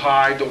is too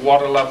high, the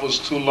water level is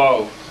too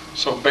low.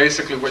 So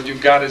basically what you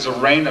got is a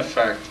rain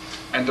effect,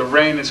 and the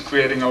rain is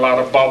creating a lot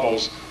of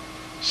bubbles.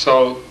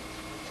 So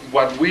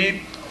what we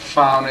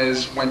found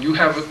is when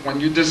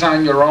you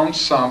design your own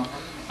sump,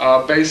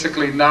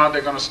 basically now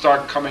they're going to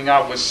start coming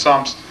out with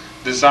sumps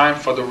designed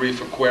for the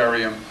reef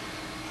aquarium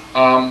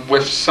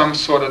with some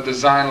sort of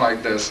design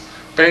like this.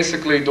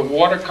 Basically the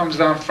water comes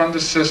down from the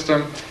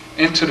system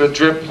into the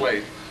drip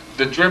plate.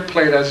 The drip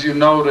plate, as you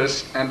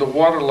notice, and the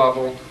water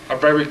level are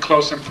very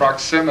close in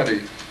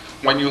proximity.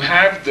 When you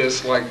have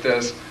this like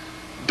this,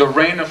 the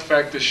rain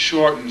effect is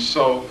shortened.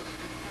 So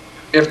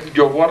if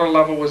your water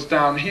level was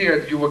down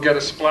here, you would get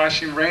a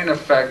splashing rain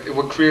effect. It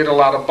would create a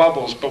lot of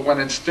bubbles. But when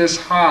it's this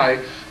high,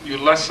 you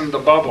lessen the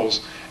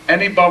bubbles.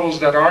 Any bubbles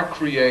that are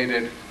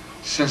created,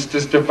 since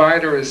this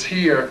divider is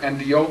here and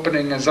the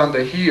opening is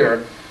under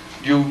here,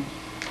 you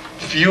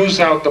fuse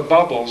out the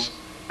bubbles,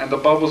 and the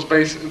bubbles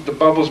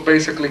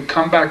basically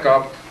come back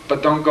up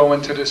but don't go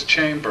into this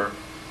chamber.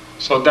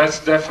 So that's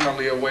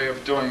definitely a way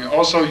of doing it.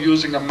 Also,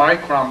 using a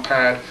micron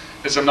pad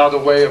is another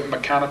way of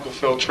mechanical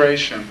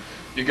filtration.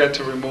 You get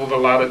to remove a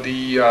lot of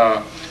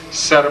the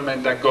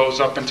sediment that goes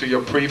up into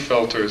your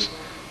pre-filters.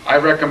 I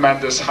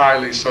recommend this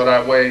highly, so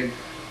that way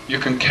you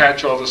can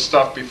catch all the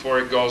stuff before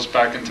it goes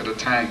back into the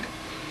tank.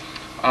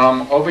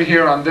 Over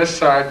here on this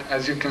side,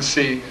 as you can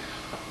see,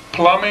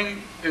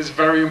 plumbing is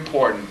very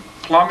important.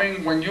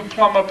 Plumbing, when you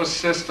plumb up a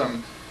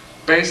system,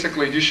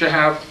 basically you should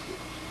have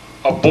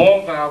a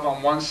ball valve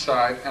on one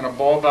side and a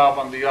ball valve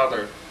on the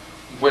other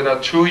with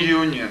a true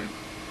union.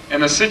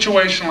 In a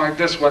situation like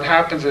this, what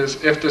happens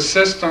is if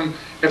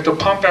the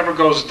pump ever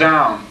goes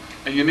down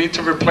and you need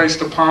to replace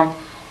the pump,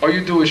 all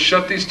you do is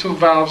shut these two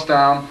valves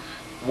down,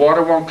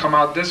 water won't come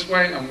out this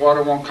way and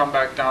water won't come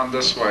back down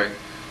this way.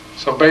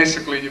 So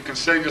basically you can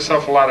save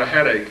yourself a lot of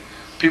headache.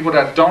 People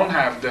that don't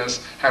have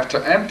this have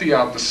to empty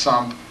out the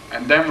sump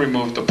and then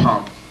remove the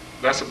pump.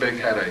 That's a big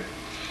headache.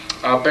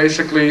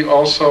 Basically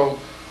also,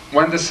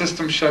 when the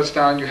system shuts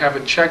down, you have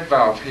a check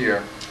valve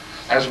here.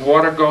 As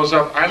water goes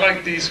up, I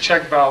like these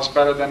check valves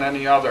better than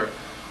any other.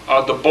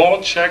 The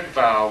ball check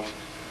valve,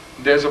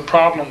 there's a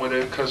problem with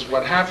it because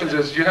what happens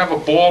is you have a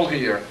ball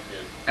here,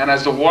 and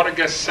as the water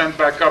gets sent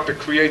back up, it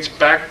creates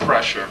back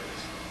pressure.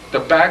 The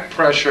back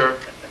pressure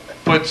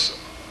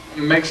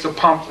makes the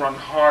pump run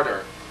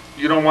harder.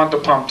 You don't want the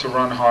pump to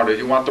run harder.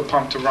 You want the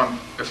pump to run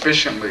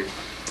efficiently.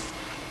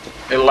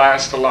 It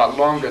lasts a lot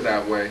longer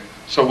that way.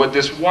 So with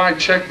this wide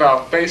check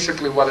valve,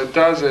 basically what it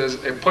does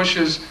is it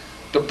pushes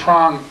the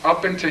prong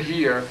up into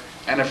here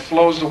and it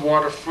flows the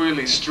water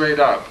freely straight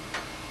up.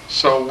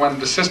 So when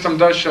the system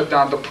does shut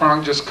down, the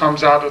prong just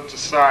comes out of the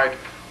side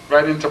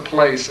right into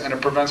place, and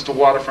it prevents the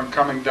water from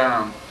coming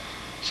down.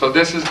 So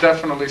this is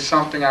definitely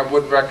something I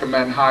would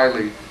recommend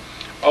highly.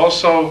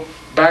 Also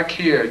back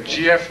here,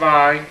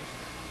 GFI,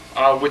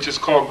 which is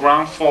called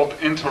ground fault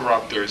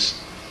interrupters.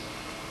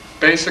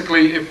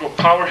 Basically, if a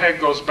power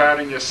head goes bad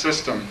in your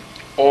system,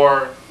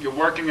 or you're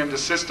working in the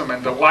system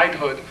and the light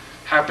hood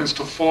happens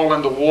to fall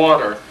in the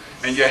water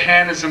and your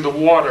hand is in the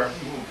water,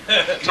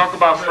 talk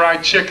about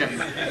fried chicken.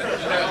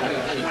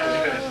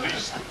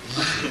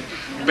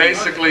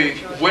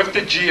 Basically, with the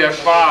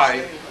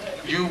GFI,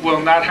 you will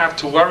not have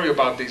to worry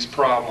about these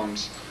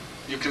problems.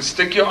 You can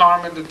stick your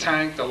arm in the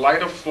tank, the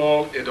light will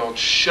fall, it'll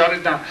shut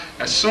it down.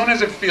 As soon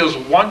as it feels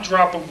one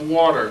drop of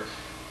water,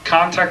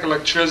 contact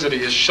electricity,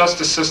 it shuts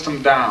the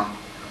system down.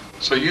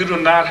 So you do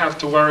not have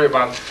to worry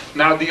about it.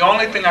 Now, the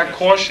only thing I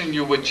caution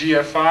you with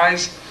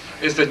GFIs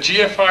is that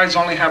GFIs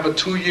only have a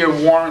 2-year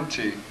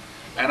warranty.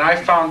 And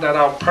I found that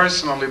out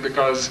personally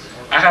because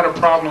I had a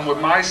problem with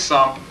my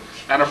sump,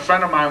 and a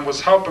friend of mine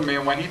was helping me,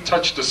 and when he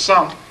touched the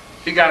sump,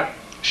 he got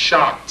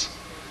shocked.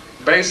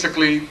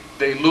 Basically,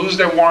 they lose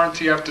their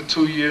warranty after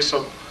 2 years,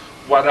 so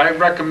what I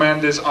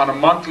recommend is on a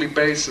monthly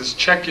basis,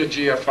 check your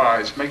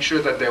GFIs, make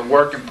sure that they're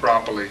working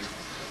properly.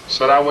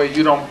 So that way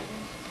you don't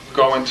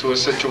go into a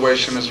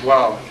situation as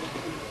well.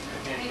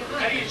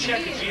 How do you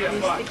check a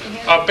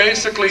GFI?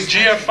 Basically,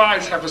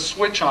 GFIs have a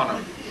switch on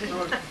them.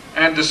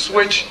 And the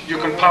switch, you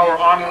can power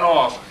on and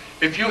off.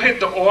 If you hit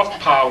the off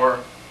power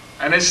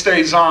and it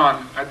stays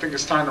on, I think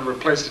it's time to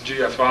replace the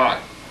GFI.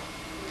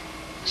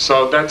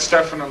 So that's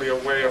definitely a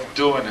way of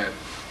doing it.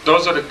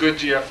 Those are the good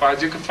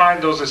GFIs. You can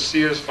find those at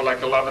Sears for like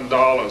 $11.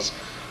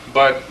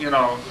 But, you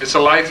know, it's a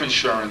life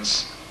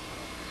insurance.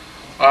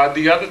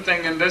 The other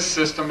thing in this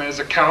system is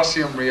a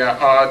carbon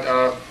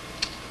reactor.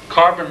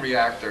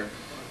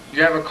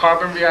 You have a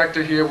carbon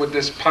reactor here with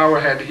this power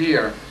head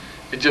here.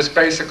 It just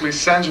basically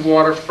sends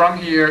water from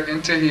here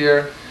into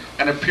here,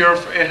 and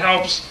it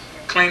helps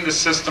clean the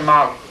system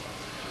out.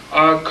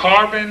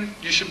 Carbon,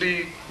 you should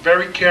be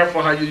very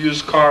careful how you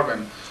use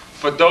carbon.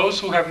 For those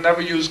who have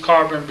never used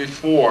carbon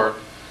before,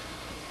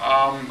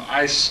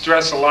 I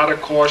stress a lot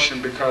of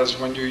caution because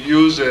when you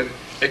use it,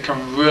 it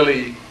can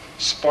really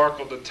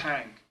sparkle the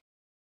tank.